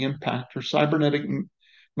before the impact, her cybernetic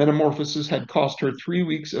metamorphosis had cost her 3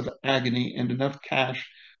 weeks of agony and enough cash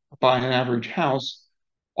to buy an average house,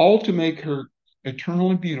 all to make her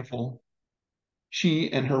eternally beautiful.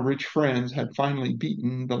 She and her rich friends had finally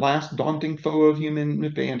beaten the last daunting foe of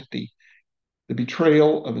human vanity, the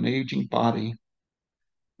betrayal of an aging body.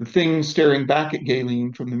 The thing staring back at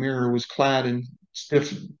Galen from the mirror was clad in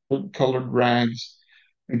stiff, colored rags.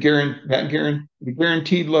 The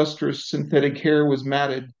guaranteed lustrous synthetic hair was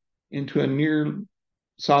matted into a near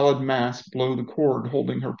solid mass below the cord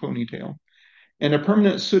holding her ponytail, and a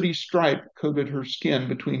permanent sooty stripe coated her skin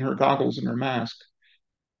between her goggles and her mask.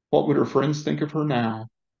 What would her friends think of her now?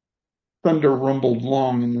 Thunder rumbled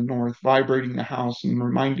long in the north, vibrating the house and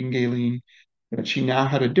reminding Galen that she now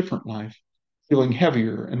had a different life, feeling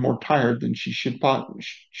heavier and more tired than should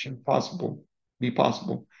be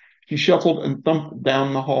possible. She shuffled and thumped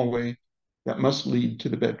down the hallway that must lead to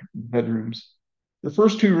the bedrooms. The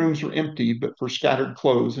first two rooms were empty, but for scattered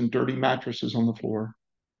clothes and dirty mattresses on the floor,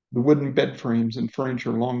 the wooden bed frames and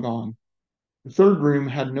furniture long gone. The third room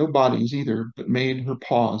had no bodies either, but made her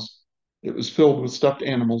pause. It was filled with stuffed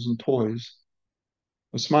animals and toys.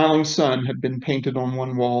 A smiling sun had been painted on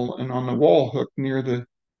one wall, and on the wall hook near the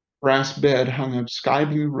brass bed hung a sky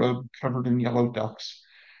blue robe covered in yellow ducks.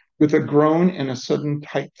 With a groan and a sudden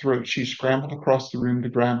tight throat, she scrambled across the room to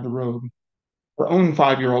grab the robe. Her own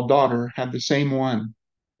 5-year-old daughter had the same one.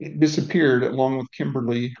 It disappeared along with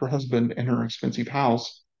Kimberly, her husband, and her expensive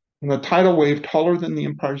house, and a tidal wave taller than the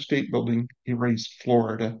Empire State Building erased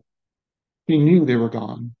Florida. She knew they were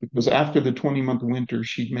gone because after the 20-month winter,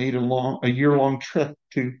 she'd made a year-long trip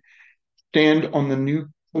to stand on the new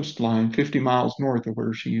coastline 50 miles north of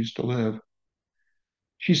where she used to live.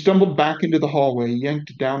 She stumbled back into the hallway,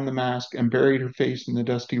 yanked down the mask, and buried her face in the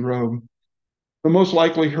dusty robe. But most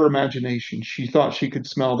likely her imagination. She thought she could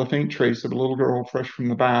smell the faint trace of a little girl fresh from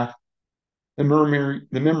the bath. The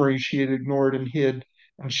memories she had ignored and hid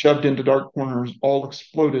and shoved into dark corners all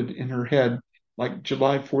exploded in her head like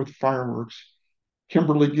July 4th fireworks.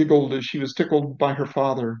 Kimberly giggled as she was tickled by her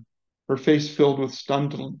father, her face filled with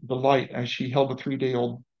stunned delight as she held a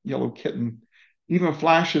 3-day-old yellow kitten. Even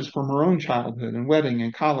flashes from her own childhood and wedding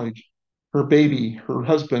and college, her baby, her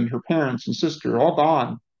husband, her parents and sister, all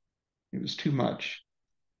gone. It was too much.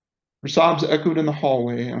 Her sobs echoed in the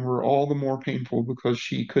hallway and were all the more painful because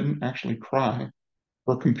she couldn't actually cry.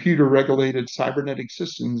 Her computer-regulated cybernetic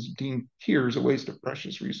systems deemed tears a waste of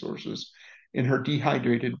precious resources in her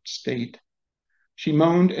dehydrated state. She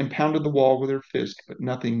moaned and pounded the wall with her fist, but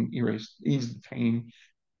nothing eased the pain.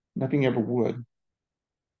 Nothing ever would.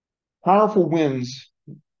 Powerful winds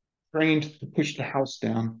strained to push the house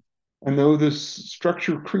down, and though the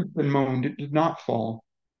structure creaked and moaned, it did not fall.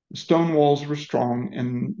 The stone walls were strong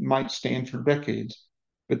and might stand for decades,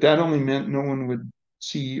 but that only meant no one would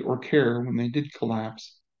see or care when they did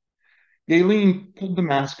collapse. Galen pulled the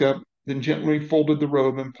mask up, then gently folded the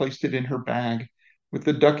robe and placed it in her bag. With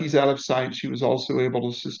the duckies out of sight, she was also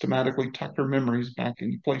able to systematically tuck her memories back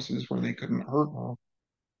into places where they couldn't hurt her.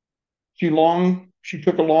 She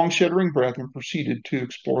took a long, shuddering breath and proceeded to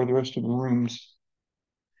explore the rest of the rooms.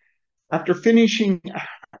 After finding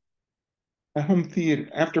a home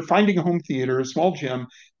theater, a small gym,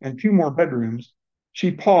 and 2 more bedrooms,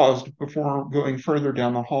 she paused before going further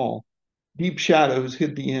down the hall. Deep shadows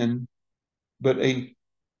hid the inn, but a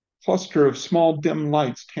cluster of small, dim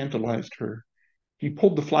lights tantalized her. She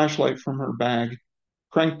pulled the flashlight from her bag,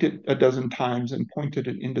 cranked it a dozen times, and pointed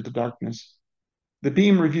it into the darkness. The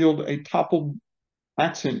beam revealed a toppled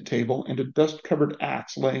accent table and a dust-covered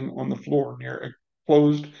axe laying on the floor near a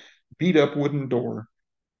closed, beat-up wooden door.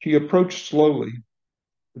 She approached slowly.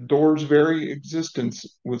 The door's very existence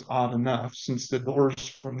was odd enough, since the doors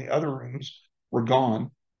from the other rooms were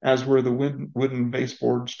gone, as were the wooden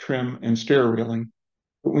baseboards, trim, and stair railing.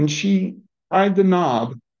 But when she tried the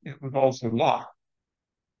knob, it was also locked.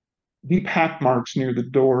 Deep hack marks near the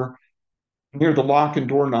lock and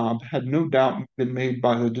doorknob, had no doubt been made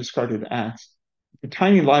by the discarded axe. The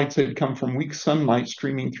tiny lights had come from weak sunlight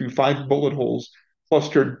streaming through 5 bullet holes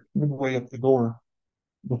clustered midway up the door.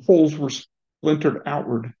 The holes were splintered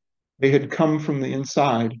outward. They had come from the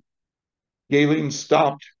inside. Galen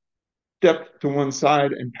stepped to one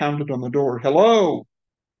side, and pounded on the door. Hello!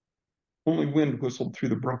 Only wind whistling through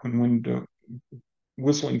the broken window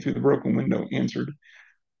answered.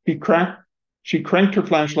 She cranked her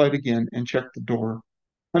flashlight again and checked the door.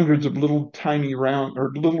 Hundreds of little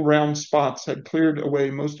round spots had cleared away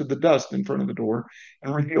most of the dust in front of the door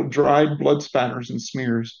and revealed dried blood spatters and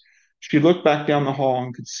smears. She looked back down the hall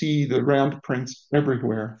and could see the round prints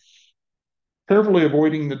everywhere. Carefully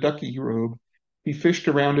avoiding the ducky robe, he fished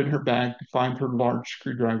around in her bag to find her large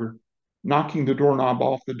screwdriver. Knocking the doorknob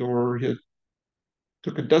off the door, he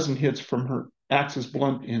took a dozen hits from her axe's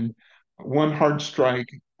blunt end. One hard strike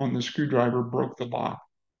on the screwdriver broke the lock.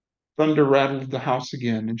 Thunder rattled the house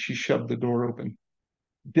again, and she shoved the door open.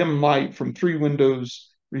 Dim light from 3 windows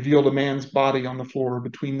revealed a man's body on the floor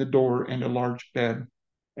between the door and a large bed.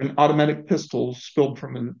 An automatic pistol spilled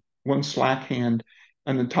from one slack hand,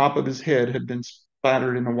 and the top of his head had been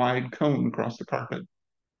splattered in a wide cone across the carpet.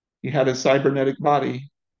 He had a cybernetic body,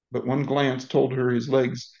 but one glance told her his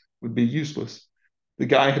legs would be useless. The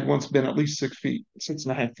guy had once been at least 6 feet,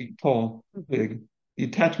 6.5 feet tall, big. The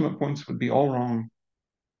attachment points would be all wrong.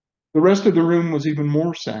 The rest of the room was even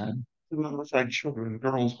more sad. It looked like children,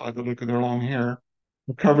 girls by the look of their long hair,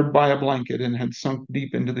 were covered by a blanket and had sunk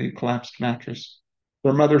deep into the collapsed mattress.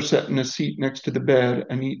 Their mother sat in a seat next to the bed,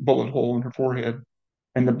 a neat bullet hole in her forehead,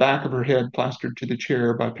 and the back of her head plastered to the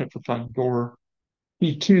chair by petrified gore.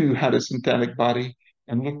 He too had a synthetic body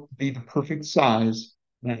and looked to be the perfect size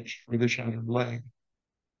match for the shattered leg.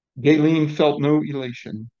 Galen felt no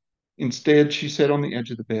elation. Instead, she sat on the edge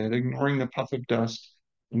of the bed, ignoring the puff of dust,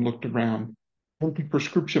 and looked around. Empty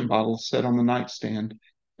prescription bottles sat on the nightstand,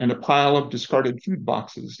 and a pile of discarded food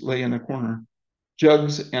boxes lay in a corner.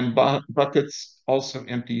 Jugs and buckets, also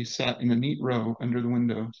empty, sat in a neat row under the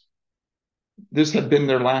windows. This had been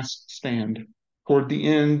their last stand. Toward the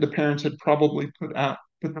end, the parents had probably put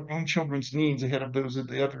their own children's needs ahead of those of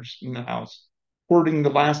the others in the house, hoarding the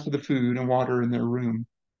last of the food and water in their room.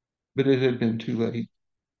 But it had been too late.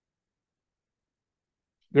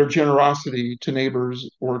 Their generosity to neighbors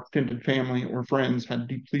or extended family or friends had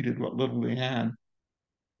depleted what little they had.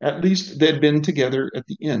 At least they'd been together at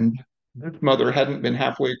the end. This mother hadn't been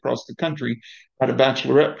halfway across the country at a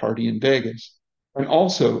bachelorette party in Vegas. And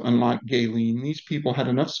also, unlike Galen, these people had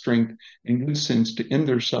enough strength and good sense to end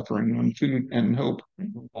their suffering when food and hope,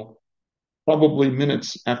 probably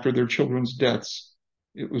minutes after their children's deaths.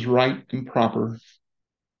 It was right and proper.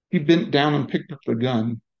 He bent down and picked up the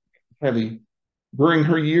gun, heavy. During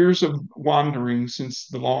her years of wandering since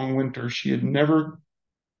the long winter, she had never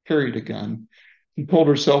carried a gun. She told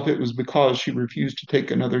herself it was because she refused to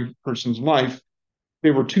take another person's life.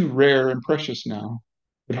 They were too rare and precious now.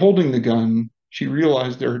 But holding the gun, she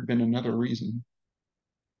realized there had been another reason.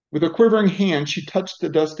 With a quivering hand, she touched the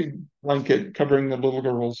dusty blanket covering the little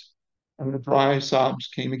girls, and the dry sobs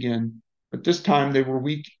came again. But this time they were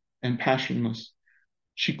weak and passionless.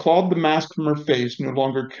 She clawed the mask from her face, no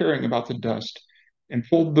longer caring about the dust, and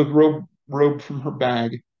pulled the robe from her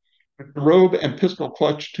bag. With the robe and pistol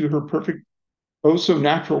clutched to her perfect, oh so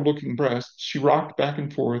natural looking breasts, she rocked back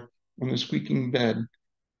and forth on the squeaking bed.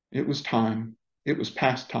 It was time. It was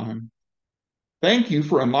past time. Thank you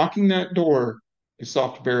for unlocking that door, a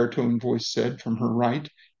soft baritone voice said from her right.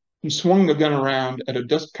 He swung the gun around at a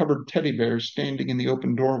dust-covered teddy bear standing in the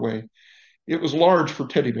open doorway. It was large for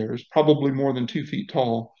teddy bears, probably more than 2 feet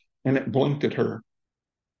tall, and it blinked at her.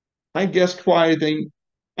 I guessed why they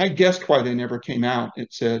never came out,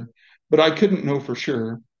 it said, but I couldn't know for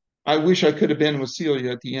sure. I wish I could have been with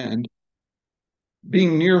Celia at the end.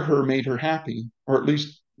 Being near her made her happy, or at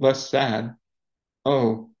least less sad.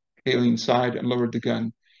 Oh, Aileen sighed and lowered the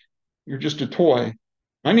gun. You're just a toy.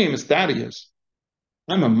 My name is Thaddeus.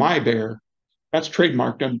 I'm a my bear. That's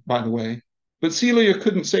trademarked, by the way. But Celia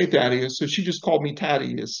couldn't say Thaddeus, so she just called me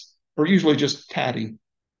Thaddeus, or usually just Taddy.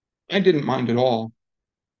 I didn't mind at all.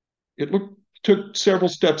 It took several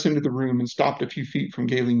steps into the room and stopped a few feet from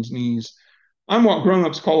Galen's knees. I'm what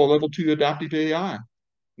grown-ups call a level 2 adaptive AI.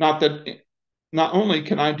 Not only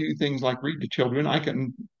can I do things like read to children, I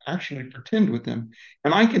can actually pretend with them.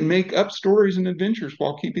 And I can make up stories and adventures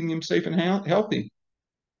while keeping them safe and healthy.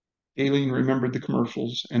 Galen remembered the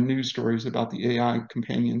commercials and news stories about the AI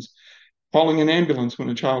companions, calling an ambulance when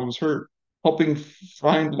a child was hurt, helping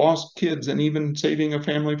find lost kids, and even saving a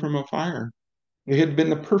family from a fire. They had been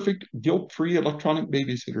the perfect guilt-free electronic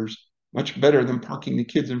babysitters, much better than parking the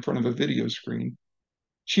kids in front of a video screen.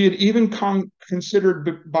 She had even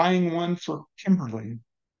considered buying one for Kimberly.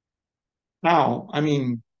 How? I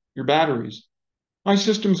mean, your batteries. My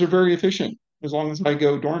systems are very efficient. As long as I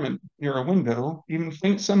go dormant near a window, even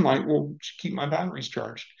faint sunlight will keep my batteries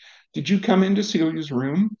charged. Did you come into Celia's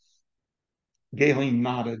room? Galen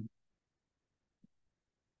nodded.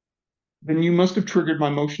 Then you must have triggered my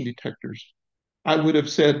motion detectors. I would have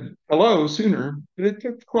said hello sooner, but it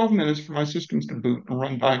took 12 minutes for my systems to boot and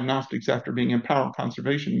run diagnostics after being in power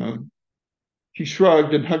conservation mode. She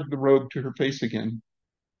shrugged and hugged the robe to her face again.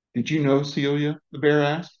 Did you know Celia? The bear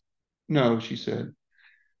asked. No, she said.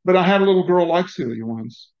 But I had a little girl like Celia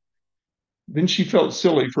once. Then she felt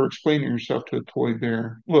silly for explaining herself to a toy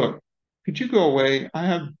bear. Look, could you go away? I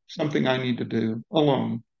have something I need to do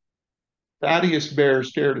alone. Thaddeus Bear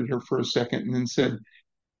stared at her for a second and then said,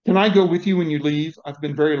 can I go with you when you leave? I've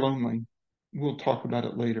been very lonely. We'll talk about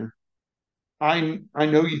it later. I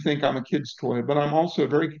know you think I'm a kid's toy, but I'm also a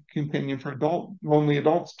very good companion for lonely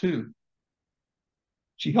adults too.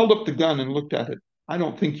 She held up the gun and looked at it. I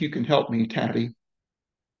don't think you can help me, Taddy.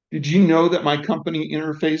 Did you know that my company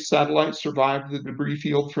interface satellite survived the debris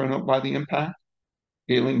field thrown up by the impact?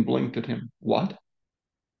 Galen blinked at him. What?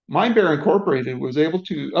 My Bear Incorporated was able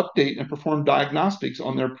to update and perform diagnostics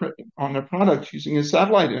on their products using a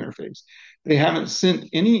satellite interface. They haven't sent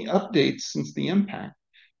any updates since the impact,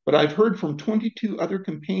 but I've heard from 22 other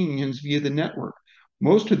companions via the network.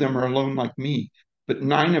 Most of them are alone like me, but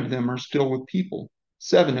 9 of them are still with people,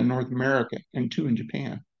 7 in North America and 2 in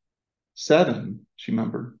Japan. 7, she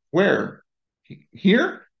murmured. Where?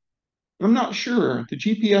 Here? I'm not sure. The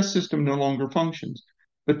GPS system no longer functions,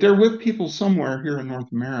 but they're with people somewhere here in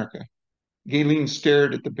North America. Galen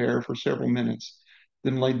stared at the bear for several minutes,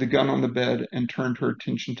 then laid the gun on the bed and turned her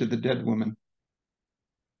attention to the dead woman.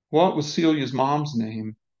 What was Celia's mom's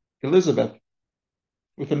name? Elizabeth.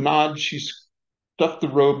 With a nod, she stuffed the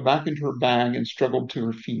robe back into her bag and struggled to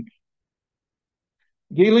her feet.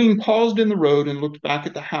 Galen paused in the road and looked back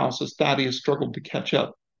at the house as Thaddeus struggled to catch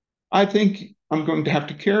up. I think I'm going to have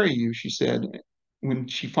to carry you, she said when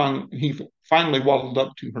he finally waddled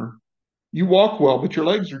up to her. You walk well, but your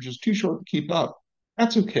legs are just too short to keep up.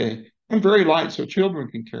 That's okay. I'm very light, so children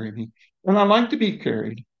can carry me. And I like to be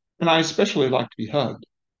carried. And I especially like to be hugged.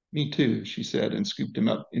 Me too, she said, and scooped him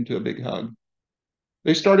up into a big hug.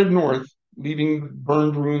 They started north, leaving the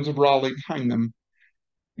burned ruins of Raleigh behind them.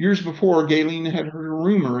 Years before, Galen had heard a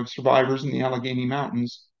rumor of survivors in the Allegheny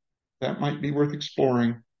Mountains. That might be worth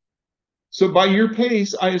exploring. So by your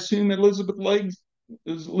pace, I assume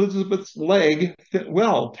Elizabeth's leg fit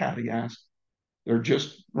well, Taddy asked. They're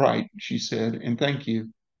just right, she said, and thank you.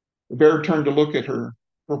 The bear turned to look at her.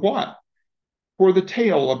 For what? For the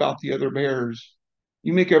tale about the other bears.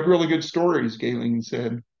 You make up really good stories, Galen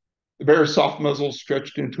said. The bear's soft muzzle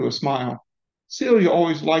stretched into a smile. Celia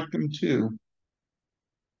always liked them too.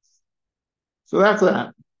 So that's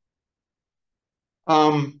that.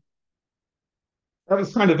 Um, that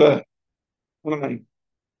was kind of one of my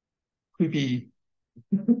creepy,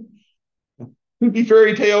 creepy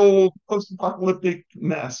fairy tale post-apocalyptic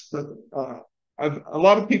mess. But a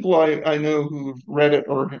lot of people I know who've read it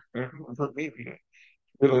or have heard me read it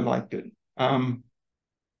really liked it.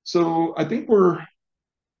 So I think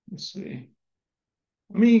let's see.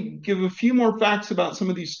 Let me give a few more facts about some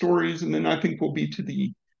of these stories, and then I think we'll be to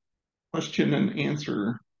the question and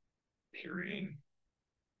answer period.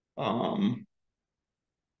 Um,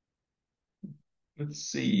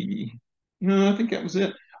 let's see. No, I think that was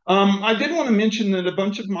it. I did want to mention that a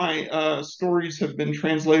bunch of my stories have been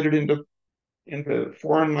translated into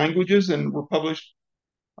foreign languages and were published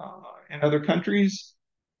in other countries.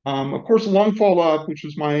 Of course, Long Fall Up, which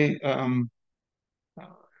was my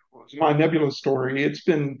Nebula story, it's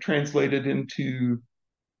been translated into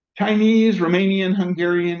Chinese, Romanian,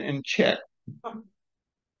 Hungarian, and Czech.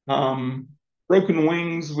 Um, Broken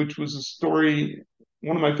Wings, which was a story,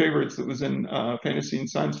 one of my favorites that was in fantasy and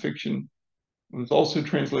science fiction, was also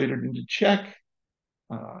translated into Czech.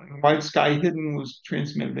 White Sky Hidden was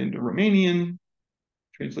translated into Romanian.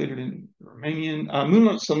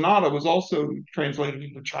 Moonlit Sonata was also translated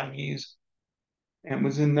into Chinese and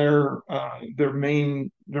was in their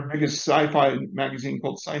biggest sci-fi magazine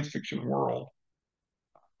called Science Fiction World.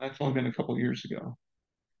 That's only been a couple years ago.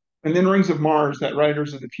 And then Rings of Mars, that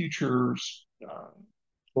Writers of the Future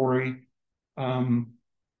story,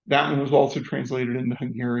 that one was also translated into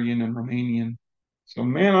Hungarian and Romanian. So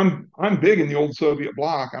man, I'm big in the old Soviet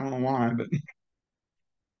bloc. I don't know why, but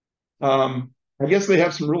I guess they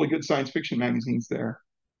have some really good science fiction magazines there.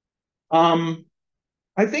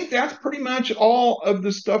 I think that's pretty much all of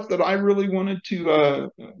the stuff that I really wanted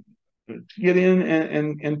to get in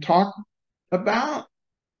and talk about.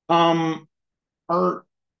 Are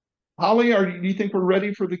Holly, do you think we're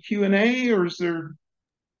ready for the Q&A, or is there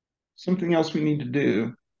something else we need to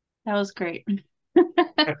do? That was great.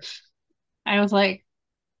 I was like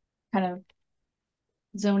kind of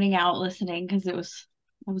zoning out listening because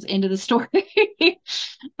I was into the story.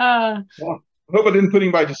 uh Well, hope I didn't put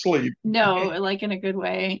anybody to sleep. No, like in a good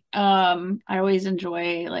way. I always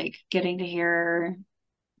enjoy like getting to hear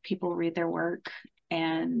people read their work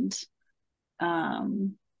and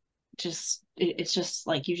um it's just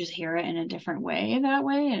like you just hear it in a different way that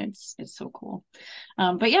way, and it's so cool.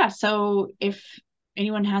 But yeah, so if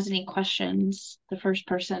anyone has any questions, the first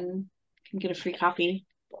person can get a free copy.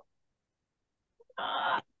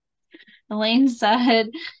 Elaine said,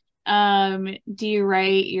 do you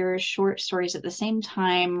write your short stories at the same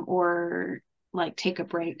time or like take a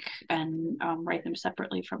break and write them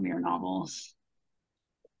separately from your novels?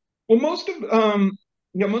 Well, most of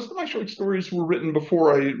my short stories were written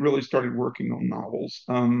before I really started working on novels,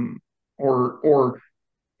 or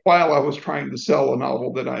while I was trying to sell a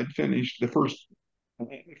novel that I'd finished, the first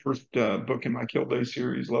book in my Kill Day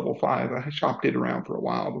series, Level 5. I shopped it around for a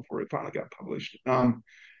while before it finally got published.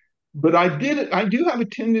 But I do have a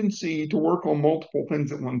tendency to work on multiple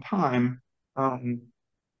things at one time. Um,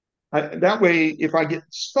 that way, if I get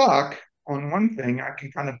stuck on one thing, I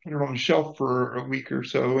can kind of put it on the shelf for a week or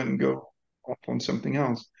so and go off on something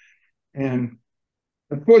else. And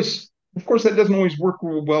of course, that doesn't always work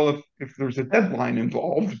real well if there's a deadline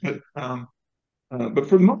involved. But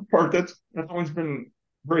for the most part, that's always been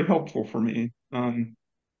very helpful for me.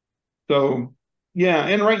 So yeah,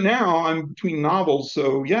 and right now I'm between novels,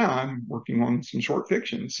 so yeah, I'm working on some short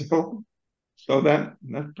fiction. So that's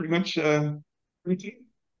pretty much routine.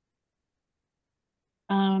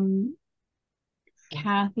 Um,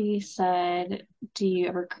 Kathy said, do you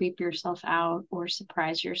ever creep yourself out or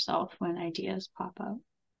surprise yourself when ideas pop up?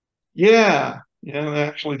 Yeah, yeah,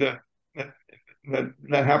 actually that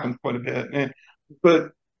that happens quite a bit.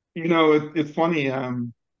 But it's funny.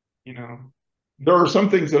 You know, there are some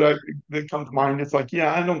things that come to mind. It's like,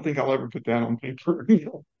 yeah, I don't think I'll ever put that on paper.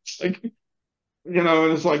 It's like, and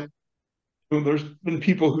it's like, there's been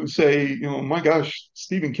people who say, my gosh,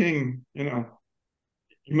 Stephen King, you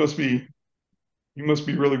must be you must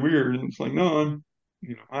be really weird. And it's like, no,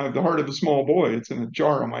 I have the heart of a small boy. It's in a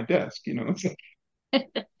jar on my desk. It's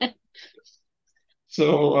like,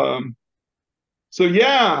 so so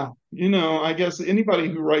yeah, I guess anybody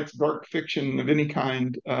who writes dark fiction of any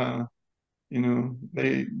kind,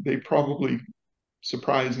 they probably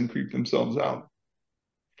surprise and creep themselves out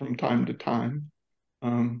from time to time.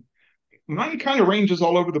 Um, Mine kind of ranges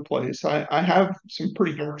all over the place. I have some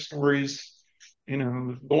pretty dark stories.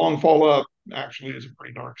 The Long Fall Up actually is a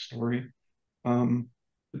pretty dark story. But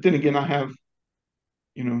then again, I have,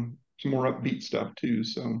 some more upbeat stuff too.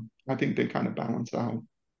 So I think they kind of balance out.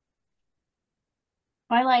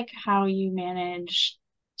 I like how you manage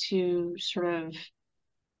to sort of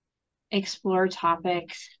explore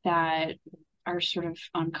topics that are sort of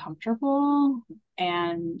uncomfortable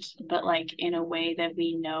and but like in a way that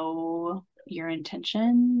we know your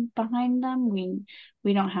intention behind them.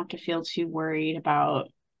 We don't have to feel too worried about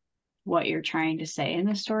what you're trying to say in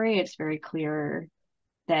the story. It's very clear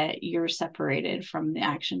that you're separated from the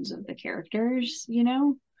actions of the characters, you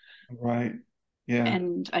know? Right. Yeah.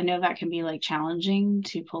 And I know that can be like challenging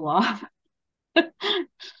to pull off.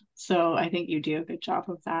 So I think you do a good job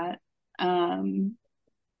of that. Um,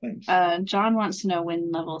 Thanks. John wants to know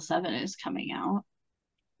when level 7 is coming out.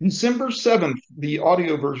 December 7th, the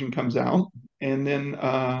audio version comes out. And then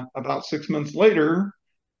about 6 months later,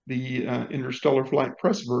 the Interstellar Flight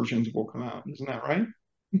press versions will come out. Isn't that right?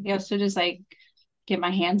 Yeah, so just like get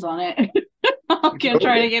my hands on it. I'll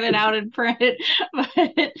try to get it out in print. But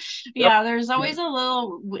Yep. yeah, there's Yep. always a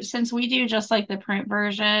little, since we do just like the print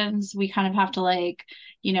versions, we kind of have to like,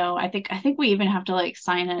 I think we even have to like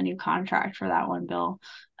sign a new contract for that one, Bill.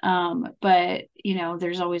 But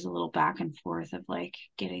there's always a little back and forth of like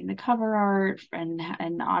getting the cover art,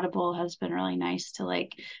 and Audible has been really nice to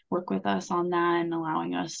like work with us on that and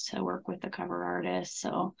allowing us to work with the cover artist.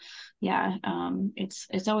 So yeah,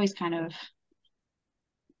 it's always kind of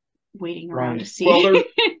waiting around to Right. Well,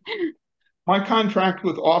 see. my contract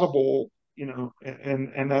with Audible,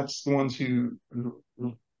 and that's the ones who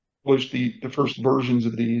published the first versions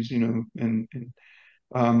of these, and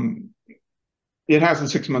um, it has a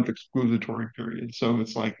 6 month exclusatory period. So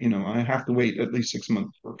it's like, I have to wait at least 6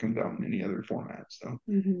 months before it comes out in any other format. So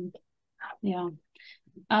Mm-hmm. Yeah.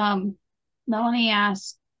 Um, Melanie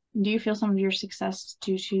asked, do you feel some of your success is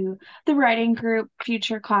due to the writing group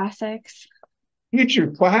Future Classics?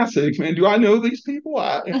 future classics, man. Do I know these people?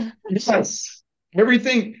 Yes.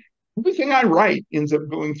 Everything, everything I write ends up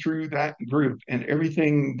going through that group, and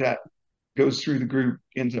everything that goes through the group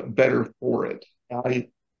ends up better for it. I,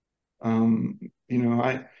 um,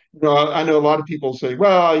 I know a lot of people say,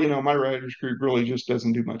 well, my writers group really just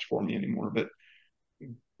doesn't do much for me anymore, but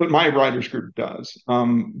my writers group does.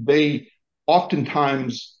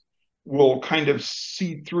 oftentimes will kind of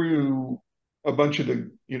see through a bunch of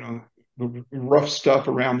the rough stuff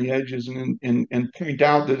around the edges and point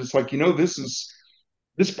out that it's like,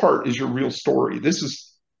 this part is your real story. This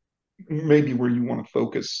is maybe where you want to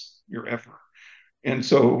focus your effort. And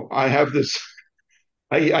so I have this,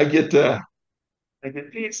 I get I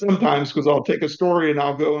get beat sometimes because I'll take a story and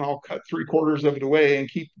I'll go and I'll cut 3/4 of it away and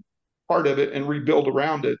keep part of it and rebuild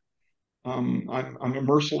around it. I'm a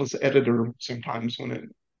merciless editor sometimes when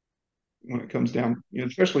it comes down,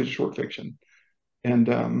 especially to short fiction. And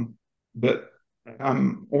but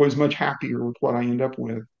I'm always much happier with what I end up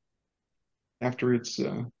with after it's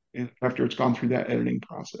gone through that editing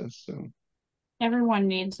process. So Everyone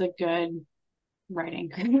needs a good writing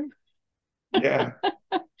group. yeah,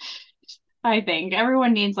 I think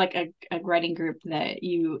everyone needs like a writing group that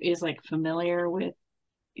you is like familiar with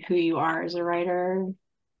who you are as a writer,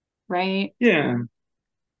 right? yeah.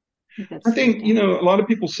 I think I that's the think, thing. a lot of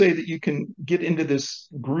people say that you can get into this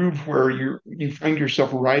groove where you find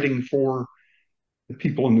yourself writing for the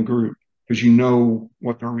people in the group because you know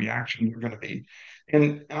what their reactions are going to be.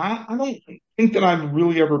 And I don't think that I've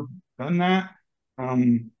really ever done that.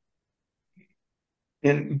 Um,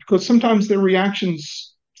 and because sometimes their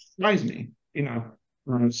reactions surprise me,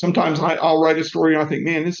 sometimes I'll write a story and I think,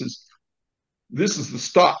 man, this is the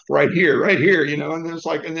stuff right here, and then it's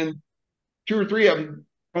like, and then two or three of them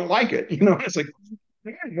don't like it, and it's like,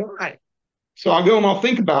 man, why? So I'll go and I'll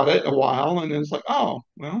think about it a while, and then it's like, oh,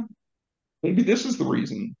 well, maybe this is the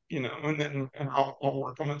reason, and then I'll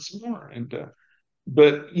work on it some more. And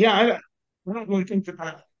but yeah, I don't really think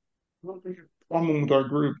I don't think it's a problem with our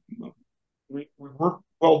group. We work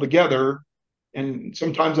well together, and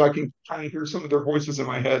sometimes I can kind of hear some of their voices in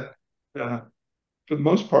my head. Uh, for the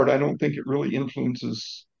most part, I don't think it really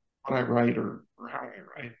influences what I write or how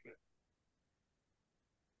I write.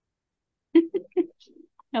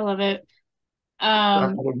 I love it.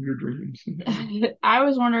 Track Um, all of your dreams. I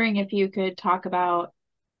was wondering if you could talk about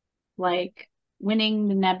like winning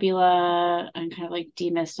the Nebula and kind of like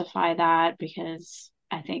demystify that because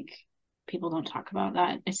I think people don't talk about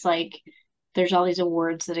that. It's like there's all these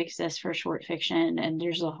awards that exist for short fiction and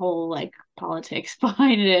there's a whole like politics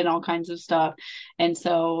behind it and all kinds of stuff. And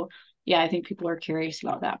so, yeah, I think people are curious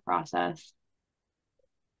about that process.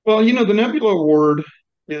 Well, the Nebula Award,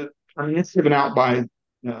 I mean, it's given out by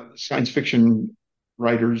science fiction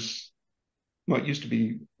writers. Well, it used to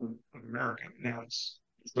be American, now it's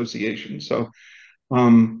association. So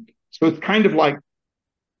it's kind of like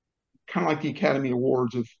the Academy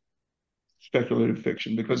Awards of speculative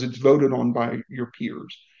fiction because it's voted on by your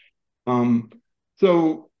peers. Um,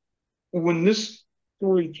 so when this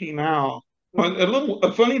story came out,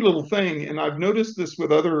 a funny little thing, and I've noticed this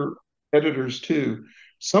with other editors too.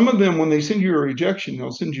 Some of them, when they send you a rejection,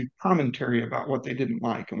 they'll send you commentary about what they didn't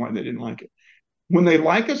like and why they didn't like it. When they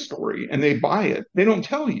like a story and they buy it, they don't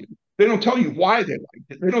tell you. They don't tell you why they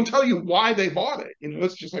liked it. They don't tell you why they bought it.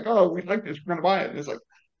 It's just like, oh, we like this, we're going to buy it. And it's like,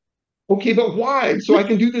 okay, but why? So I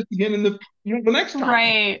can do this again in the next time.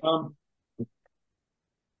 Right.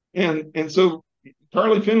 And so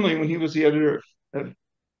Charlie Finley, when he was the editor of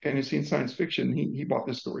fantasy and science fiction, he bought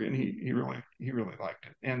this story and he really liked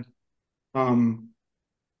it.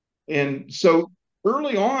 And so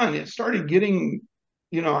early on, it started getting,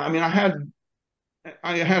 I mean, I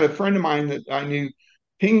had a friend of mine that I knew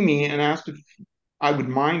ping me and asked if I would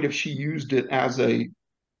mind if she used it as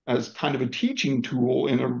kind of a teaching tool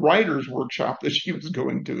in a writer's workshop that she was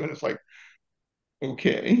going to. And it's like,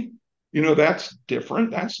 okay, that's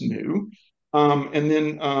different, that's new. And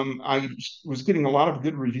then I was getting a lot of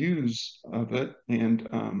good reviews of it, and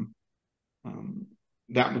um,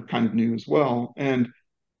 that was kind of new as well. And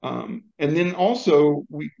then also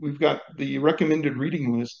we've got the recommended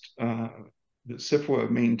reading list that SFWA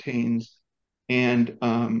maintains, and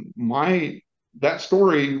that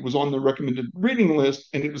story was on the recommended reading list,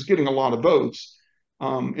 and it was getting a lot of votes.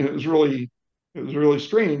 And it was really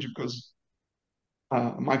strange because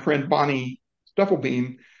my friend Bonnie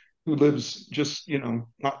Stufflebeam, who lives just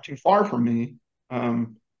not too far from me,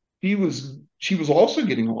 um, she was also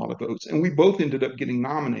getting a lot of votes, and we both ended up getting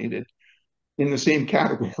nominated in the same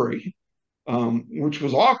category, which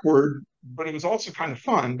was awkward, but it was also kind of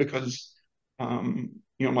fun because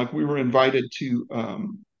like we were invited to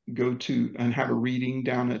go to and have a reading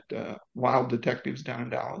down at Wild Detectives down in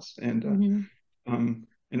Dallas, Hmm.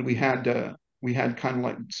 and we had kind of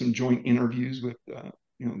like some joint interviews with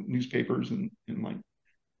newspapers and like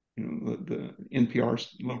the NPR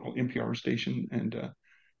local NPR station, and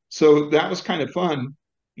so that was kind of fun.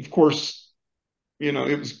 Of course,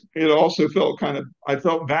 it also felt I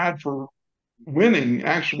felt bad for winning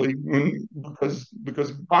actually when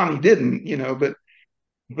because Bonnie didn't,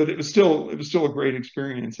 but it was still a great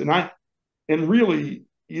experience. And really,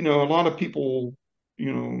 a lot of people,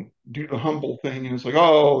 do the humble thing and it's like,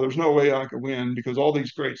 oh, there's no way I could win because all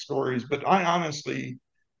these great stories. But I honestly,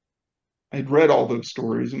 I'd read all those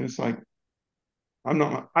stories and it's like, I don't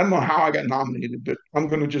know how I got nominated, but I'm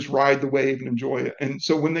going to just ride the wave and enjoy it. And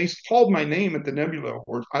so when they called my name at the Nebula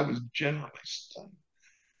Awards, I was generally stunned.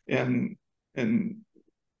 And, and,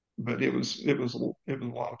 but it was a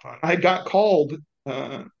lot of fun. Uh, I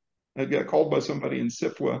got called by somebody in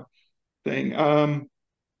SFWA saying,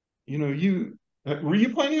 you were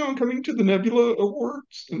you planning on coming to the Nebula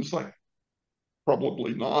Awards? And it's like,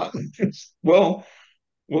 probably not. well,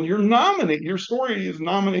 your story is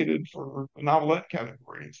nominated for a novelette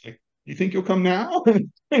category. It's like, you think you'll come now?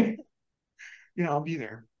 Yeah, I'll be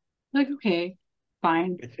there. Like, okay,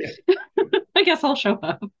 fine. Yeah, I guess I'll show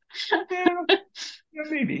up. yeah,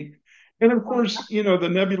 maybe. And of course, the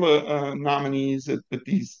Nebula nominees at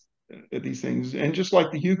these things, and just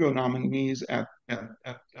like the Hugo nominees at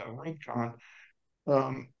WorldCon,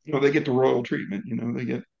 they get the royal treatment. They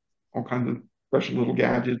get all kinds of special little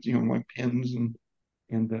gadgets, like pins and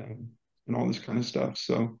all this kind of stuff.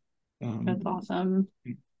 So That's um, awesome.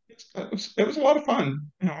 it was a lot of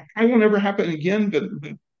fun. I won't ever happen again, but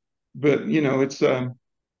but you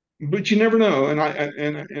never know.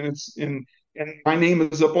 And my name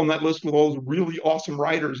is up on that list with all those really awesome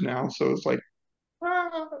writers now. So it's like,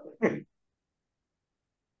 ah.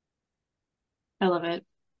 I love it.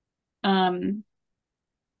 Um,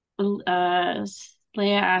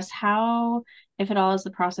 Leia asks, how, if at all, is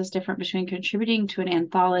the process different between contributing to an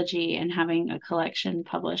anthology and having a collection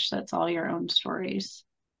published that's all your own stories?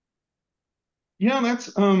 Yeah,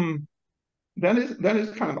 that is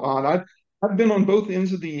kind of odd. I've been on both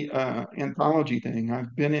ends of the anthology thing.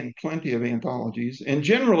 I've been in plenty of anthologies, and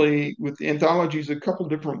generally with anthologies, a couple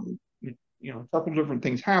different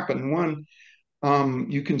things happen. One,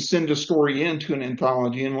 you can send a story into an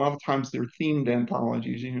anthology, and a lot of times they're themed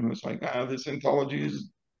anthologies. It's like, this anthology is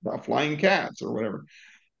about flying cats or whatever.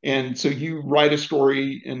 And so you write a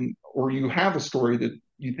story or you have a story that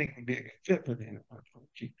you think would be a good fit for the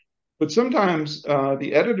anthology. But sometimes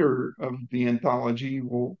the editor of the anthology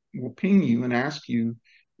will ping you and ask you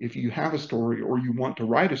if you have a story or you want to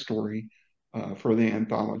write a story for the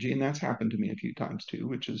anthology. And that's happened to me a few times too,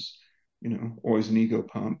 which is, always an ego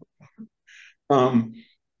pump. Um,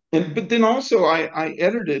 but then also I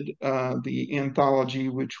edited the anthology,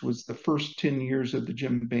 which was the first 10 years of the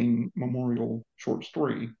Jim Bain Memorial Short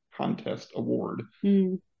Story Contest Award.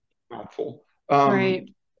 Mm, Mouthful. right.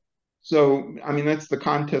 So, I mean, that's the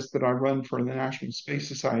contest that I run for the National Space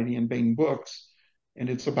Society and Bain Books. And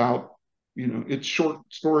it's about, it's short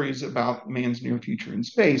stories about man's near future in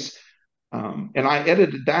space. And I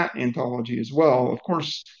edited that anthology as well. Of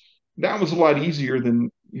course, that was a lot easier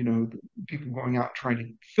than, people going out trying to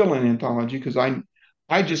fill an anthology because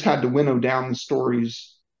I just had to winnow down the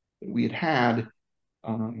stories that we had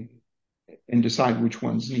um, and decide which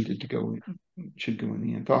ones should go in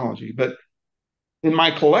the anthology. But in my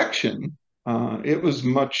collection, it was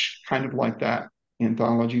much kind of like that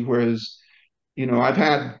anthology, whereas, I've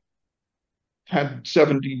had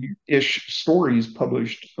 70-ish stories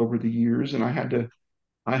published over the years, and I had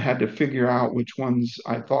to figure out which ones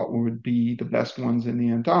I thought would be the best ones in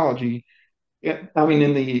the anthology. I mean,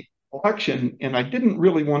 in the collection, and I didn't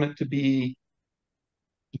really want it to be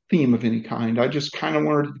a theme of any kind. I just kind of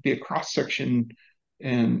wanted it to be a cross section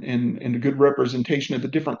and a good representation of the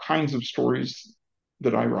different kinds of stories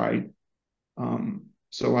that I write.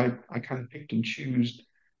 So I kind of picked and choose,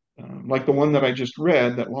 like the one that I just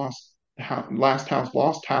read, that Last House,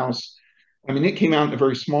 Lost House. I mean, it came out in a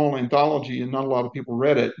very small anthology, and not a lot of people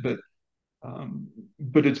read it, but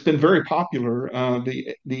it's been very popular.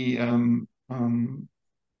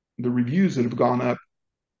 The reviews that have gone up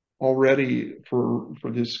already for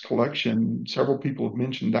this collection, several people have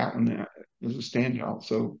mentioned that one as a standout.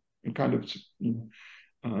 So it kind of,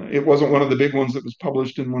 it wasn't one of the big ones that was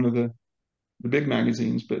published in one of the big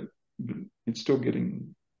magazines, but it's still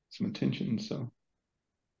getting some attention. So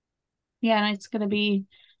Yeah, and it's going to be,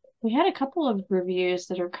 we had a couple of reviews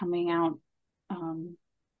that are coming out. Um,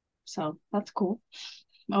 so that's cool.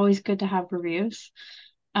 Always good to have reviews.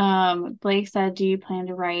 Blake said, do you plan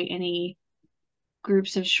to write any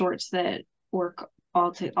groups of shorts that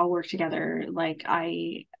all work together like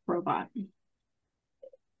I Robot?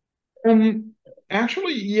 um,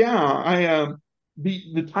 actually, yeah,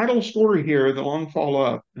 the title story here, The Long Fall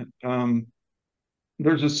Up.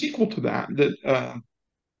 There's a sequel to that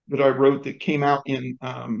I wrote that came out in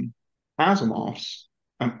Asimov's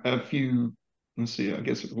a few let's see, I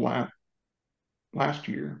guess it was last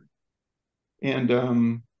year, and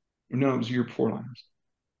no, it was the year before last.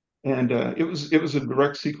 And it was a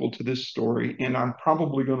direct sequel to this story, and I'm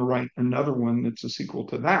probably going to write another one that's a sequel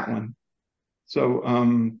to that one. So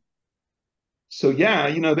yeah,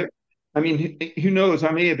 there. I mean, who knows?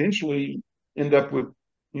 I may eventually end up with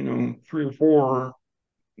 3 or 4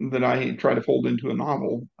 that I try to fold into a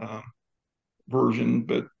novel version,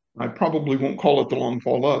 but I probably won't call it The Long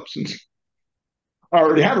Fall Up since I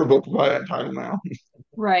already have a book by that title now.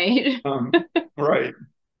 Right. Um, right.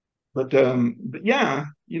 But yeah,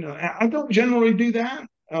 I don't generally do that.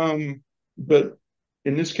 But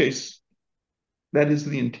in this case, that is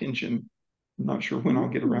the intention. I'm not sure when I'll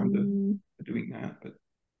get around to Mm, doing that, but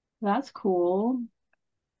that's cool.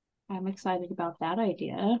 I'm excited about that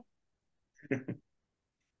idea.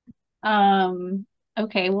 Um,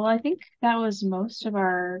 okay, well, I think that was most of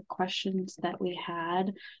our questions that we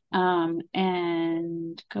had.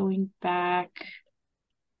 And going back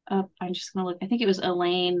up, I'm just gonna look. I think it was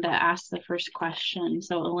Elaine that asked the first question.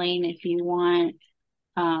 So Elaine, if you want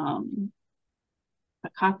um a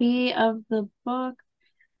copy of the book,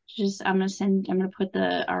 just I'm gonna put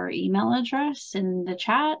our email address in the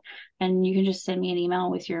chat, and you can just send me an email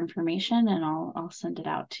with your information and I'll send it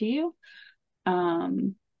out to you.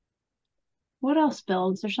 Um, what else,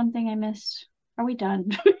 Bill? Is there something I missed? Are we done?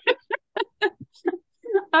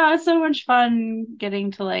 So much fun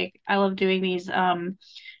getting to I love doing these.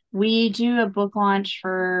 We do a book launch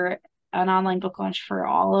for an online book launch for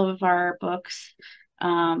all of our books.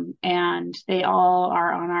 And they all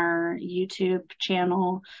are on our YouTube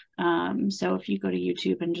channel. So if you go to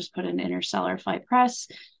YouTube and just put in Interstellar Flight Press,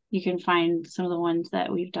 you can find some of the ones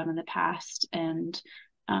that we've done in the past, and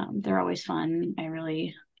they're always fun. I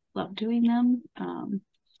really love doing them. And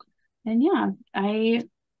yeah,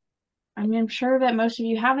 I'm sure that most of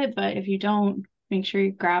you have it, but if you don't, make sure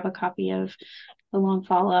you grab a copy of The Long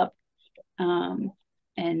Follow-Up,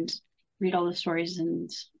 and read all the stories and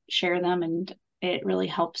share them. And it really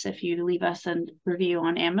helps if you leave us a review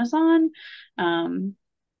on Amazon.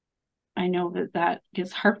 I know that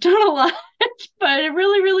gets harped on a lot, but it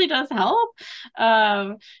really, really does help.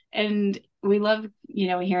 And we love,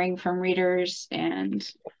 hearing from readers, and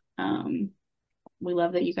we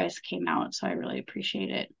love that you guys came out. So I really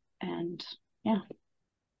appreciate it. And yeah,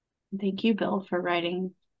 thank you, Bill, for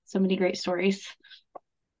writing so many great stories.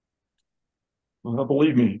 well,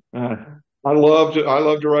 believe me, I love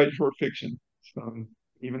to write short fiction. So,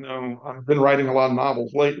 even though I've been writing a lot of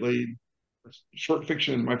novels lately, short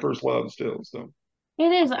fiction is my first love still. So,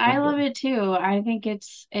 It is. I love it too. I think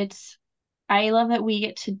I love that we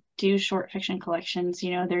get to do short fiction collections.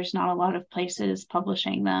 There's not a lot of places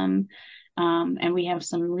publishing them. And we have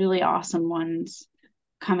some really awesome ones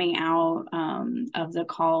coming out of the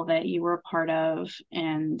call that you were a part of.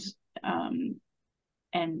 And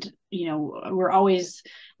we're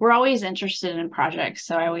always interested in projects.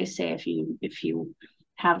 So I always say if you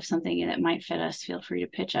have something that might fit us, feel free to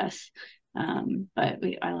pitch us. But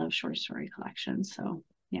I love short story collections. So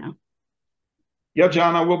yeah. yeah,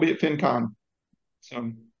 John, I will be at FinCon.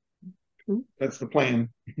 So Cool. that's the plan.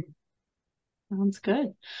 Sounds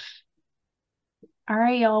good. All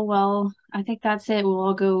right, y'all. Well, I think that's it. We'll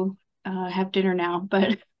all go have dinner now.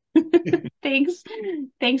 But thanks.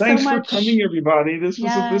 Thanks so Thanks for much. coming, everybody. This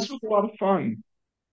was Yes. a lot of fun.